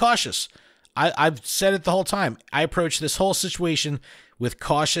 be cautious. I've said it the whole time. I approach this whole situation with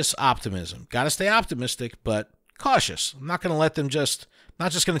cautious optimism. Got to stay optimistic, but cautious. I'm not going to let them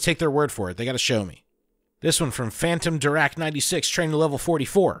not just going to take their word for it. They got to show me. This one from Phantom Dirac 96, training level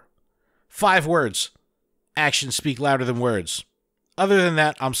 44. 5 words. Actions speak louder than words. Other than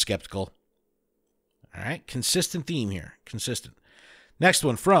that, I'm skeptical. All right, consistent theme here. Consistent. Next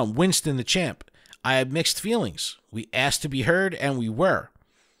one from Winston the Champ. I have mixed feelings. We asked to be heard, and we were.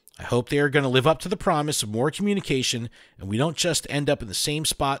 I hope they are going to live up to the promise of more communication, and we don't just end up in the same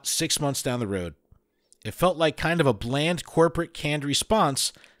spot 6 months down the road. It felt like kind of a bland corporate canned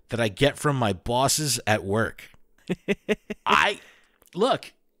response that I get from my bosses at work.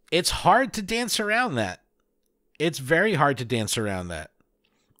 Look, it's hard to dance around that. It's very hard to dance around that.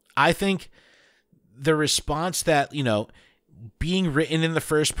 I think the response that, being written in the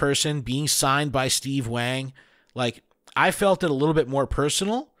first person, being signed by Steve Wang, like, I felt it a little bit more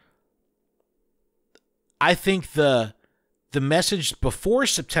personal. I think the message before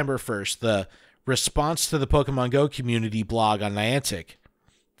September 1st, the response to the Pokemon Go community blog on Niantic,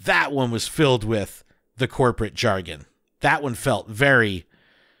 that one was filled with the corporate jargon. That one felt very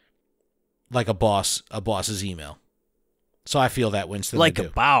like a boss's email. So I feel that, Winston. Like a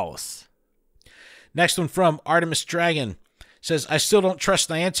boss. Next one from Artemis Dragon says, I still don't trust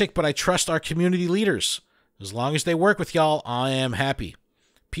Niantic, but I trust our community leaders. As long as they work with y'all, I am happy.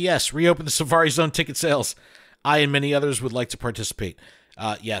 P.S. Reopen the Safari Zone ticket sales. I and many others would like to participate.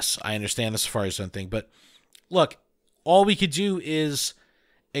 Yes, I understand the Safari Zone thing, but look, all we could do is,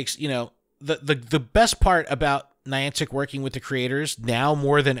 the best part about Niantic working with the creators now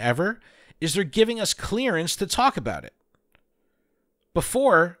more than ever is they're giving us clearance to talk about it.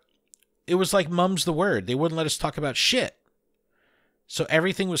 Before, it was like mum's the word. They wouldn't let us talk about shit. So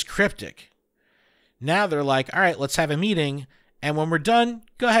everything was cryptic. Now they're like, all right, let's have a meeting, and when we're done,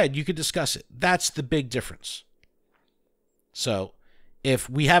 go ahead, you can discuss it. That's the big difference. So if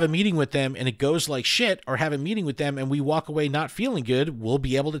we have a meeting with them and it goes like shit, or have a meeting with them and we walk away not feeling good, we'll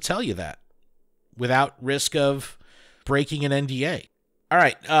be able to tell you that without risk of breaking an NDA. All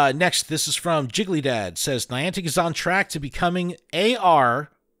right, next, this is from Jiggly Dad. Says, Niantic is on track to becoming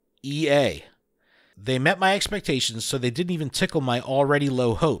AREA. They met my expectations, so they didn't even tickle my already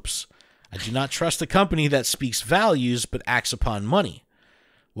low hopes. I do not trust a company that speaks values but acts upon money.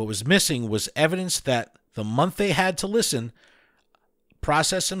 What was missing was evidence that the month they had to listen,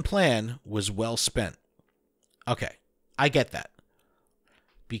 process, and plan was well spent. Okay, I get that.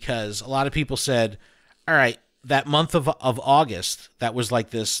 Because a lot of people said, all right, that month of August, that was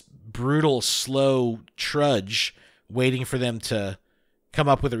like this brutal, slow trudge waiting for them to come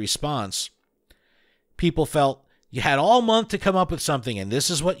up with a response. People felt you had all month to come up with something, and this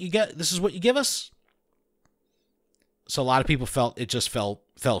is what you get. This is what you give us. So a lot of people felt it just fell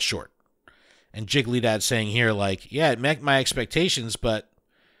short. And Jiggly Dad saying here, like, yeah, it met my expectations, but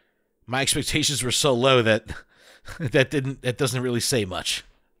my expectations were so low that that doesn't really say much.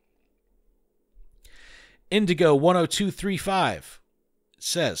 Indigo 10235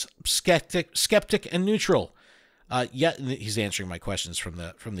 says, skeptic and neutral. Yeah, he's answering my questions from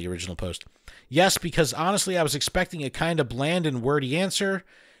the original post. Yes, because honestly, I was expecting a kind of bland and wordy answer.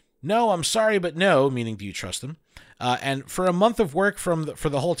 No, I'm sorry, but no, meaning do you trust them? And for a month of work for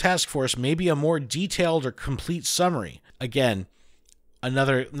the whole task force, maybe a more detailed or complete summary. Again,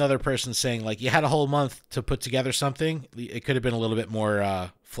 another person saying, like, you had a whole month to put together something. It could have been a little bit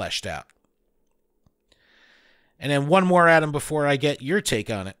more fleshed out. And then one more, Adam, before I get your take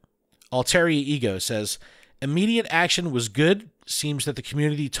on it. Alteria Ego says, immediate action was good. Seems that the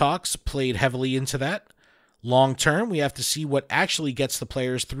community talks played heavily into that. Long term, we have to see what actually gets the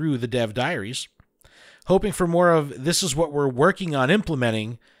players through the dev diaries. Hoping for more of this is what we're working on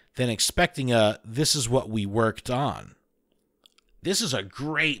implementing than expecting a this is what we worked on. This is a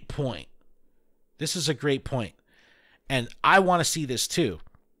great point. This is a great point. And I want to see this too.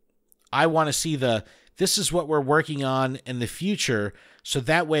 I want to see this is what we're working on in the future, so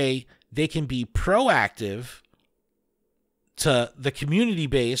that way they can be proactive to the community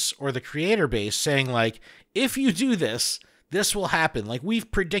base or the creator base, saying, like, if you do this, this will happen. Like, we've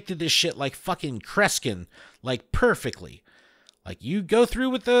predicted this shit like fucking Kreskin, like, perfectly. Like, you go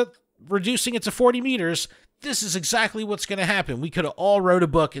through with the reducing it to 40 meters, this is exactly what's going to happen. We could have all wrote a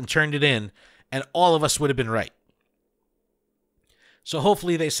book and turned it in, and all of us would have been right. So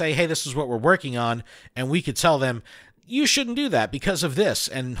hopefully they say, hey, this is what we're working on, and we could tell them, you shouldn't do that because of this,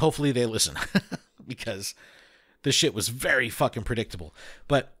 and hopefully they listen. Because this shit was very fucking predictable.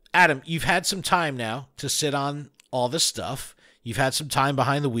 But, Adam, you've had some time now to sit on all this stuff. You've had some time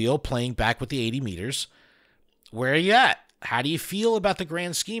behind the wheel playing back with the 80 meters. Where are you at? How do you feel about the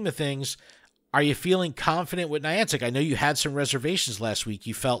grand scheme of things? Are you feeling confident with Niantic? I know you had some reservations last week.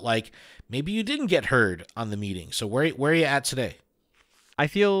 You felt like maybe you didn't get heard on the meeting. So where are you at today? I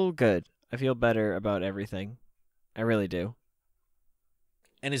feel good. I feel better about everything. I really do.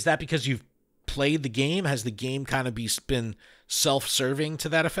 And is that because you've played the game? Has the game kind of been self-serving to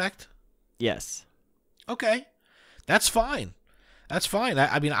that effect? Yes. Okay. That's fine. That's fine.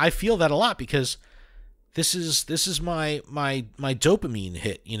 I mean, I feel that a lot because this is my dopamine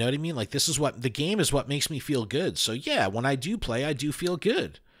hit. You know what I mean? Like, this is what the game is, what makes me feel good. So yeah, when I do play, I do feel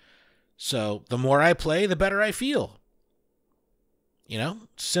good. So the more I play, the better I feel. You know,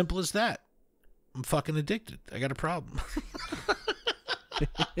 simple as that. I'm fucking addicted. I got a problem.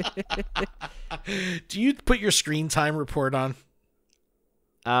 Do you put your screen time report on?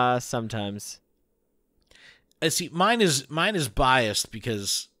 Sometimes. See, mine is biased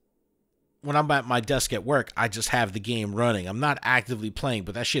because when I'm at my desk at work, I just have the game running. I'm not actively playing,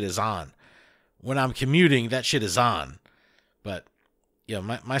 but that shit is on. When I'm commuting, that shit is on. But you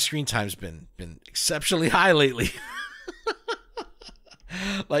know, my screen time's been exceptionally high lately.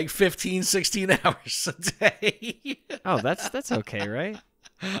 Like 15, 16 hours a day. Oh, that's okay, right?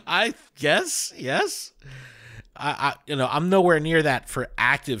 I guess, yes. I'm nowhere near that for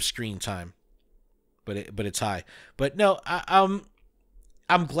active screen time, but it's high. But no, I'm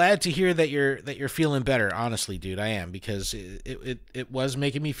glad to hear that you're feeling better. Honestly, dude, I am, because it was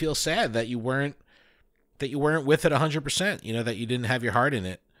making me feel sad that you weren't with it 100%. You know, that you didn't have your heart in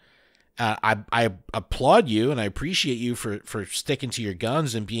it. I applaud you and I appreciate you for sticking to your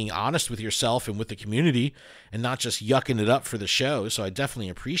guns and being honest with yourself and with the community and not just yucking it up for the show. So I definitely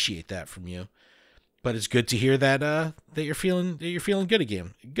appreciate that from you. But it's good to hear that you're feeling good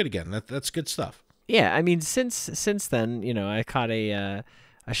again. That's good stuff. Yeah, I mean, since then, you know, I caught a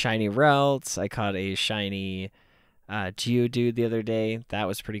shiny Relt. I caught a shiny Geodude the other day. That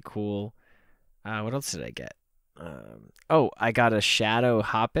was pretty cool. What else did I get? I got a Shadow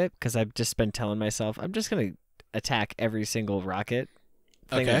Hoppip because I've just been telling myself I'm just going to attack every single rocket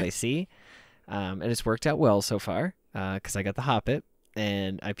thing that I see. And it's worked out well so far because I got the Hoppip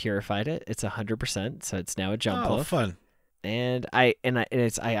and I purified it. It's 100%, so it's now a Jump Oh, fun. And I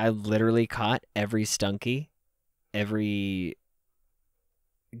literally caught every Stunky, every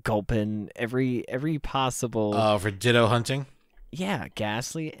Gulpin, every possible. For Ditto hunting. Yeah,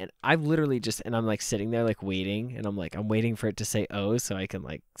 Ghastly, and I'm literally and I'm like sitting there like waiting, and I'm waiting for it to say "oh" so I can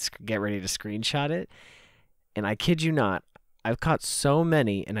like get ready to screenshot it. And I kid you not, I've caught so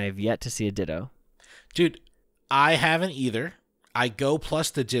many, and I have yet to see a Ditto. Dude, I haven't either. I go plus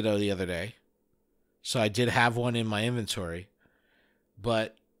the Ditto the other day, so I did have one in my inventory,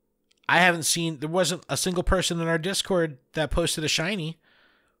 but I haven't seen. There wasn't a single person in our Discord that posted a shiny.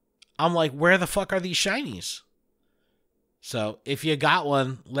 I'm like, where the fuck are these shinies? So if you got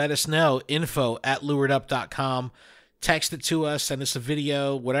one, let us know. info@luredup.com. Text it to us. Send us a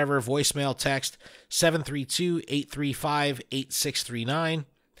video, whatever, voicemail, text, 732-835-8639.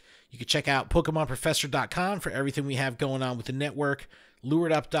 You can check out PokemonProfessor.com for everything we have going on with the network.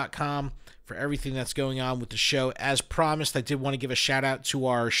 LureDup.com for everything that's going on with the show. As promised, I did want to give a shout out to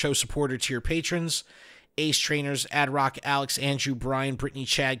our show supporter tier patrons. Ace Trainers, Adrock, Alex, Andrew, Brian, Brittany,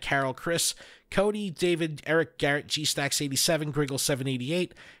 Chad, Carol, Chris, Cody, David, Eric, Garrett, G-Stacks87,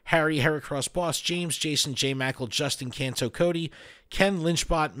 Griggle788, Harry, Heracross Boss, James, Jason, J. Mackle, Justin, Canto, Cody, Ken,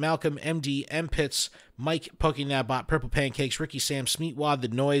 Lynchbot, Malcolm, MD, M. Pitts, Mike, Pokenabot, Purple Pancakes, Ricky, Sam, Smeatwad, The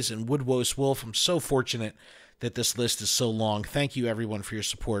Noise, and Woodwose Wolf. I'm so fortunate that this list is so long. Thank you, everyone, for your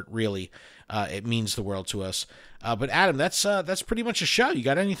support. Really, it means the world to us. But Adam, that's pretty much a show. You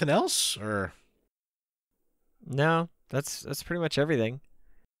got anything else, or? No, that's pretty much everything.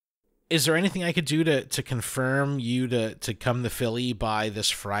 Is there anything I could do to confirm you to come to Philly by this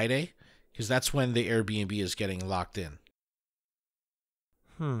Friday? Because that's when the Airbnb is getting locked in.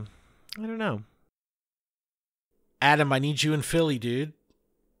 I don't know. Adam, I need you in Philly, dude.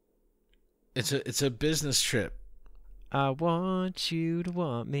 It's a business trip. I want you to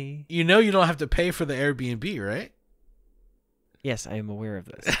want me. You know you don't have to pay for the Airbnb, right? Yes, I am aware of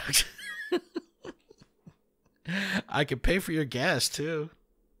this. I could pay for your gas, too.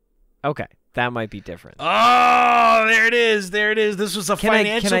 Okay, that might be different. Oh, there it is. There it is. This was a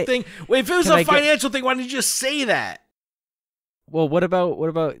financial thing. Wait, if it was a financial thing, why didn't you just say that? Well, what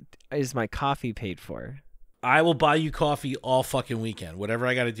about is my coffee paid for? I will buy you coffee all fucking weekend. Whatever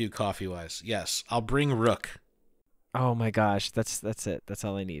I got to do coffee-wise. Yes, I'll bring Rook. Oh my gosh, that's it. That's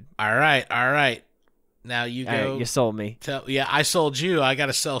all I need. All right. Now you go. You sold me. Yeah, I sold you. I got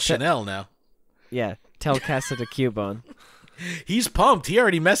to sell Chanel now. Yeah, tell Casa to Cubone. He's pumped. He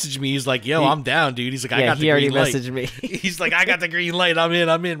already messaged me. He's like, "Yo, I'm down, dude." He's like, "I got the green light." He already messaged me. He's like, "I got the green light.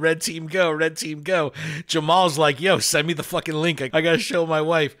 I'm in. Red team go. Red team go." Jamal's like, "Yo, send me the fucking link. I got to show my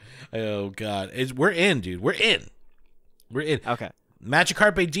wife." Oh God, we're in, dude. We're in. Okay.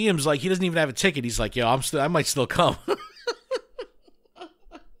 Magikarp DM's like, he doesn't even have a ticket. He's like, "Yo, I might still come."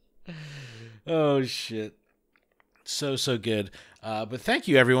 Oh shit. So good. But thank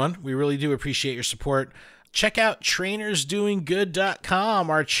you, everyone. We really do appreciate your support. Check out trainersdoinggood.com,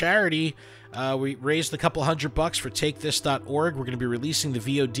 our charity. We raised a couple $100 for takethis.org. We're going to be releasing the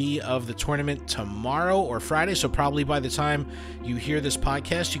VOD of the tournament tomorrow or Friday, so probably by the time you hear this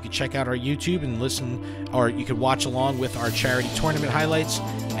podcast, you can check out our YouTube and listen, or you could watch along with our charity tournament highlights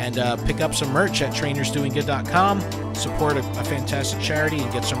and pick up some merch at trainersdoinggood.com. Support a fantastic charity and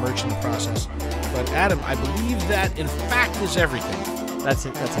get some merch in the process. But Adam, I believe that in fact is everything. That's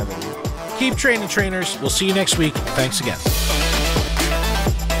it. That's everything. Keep training, trainers. We'll see you next week. Thanks again.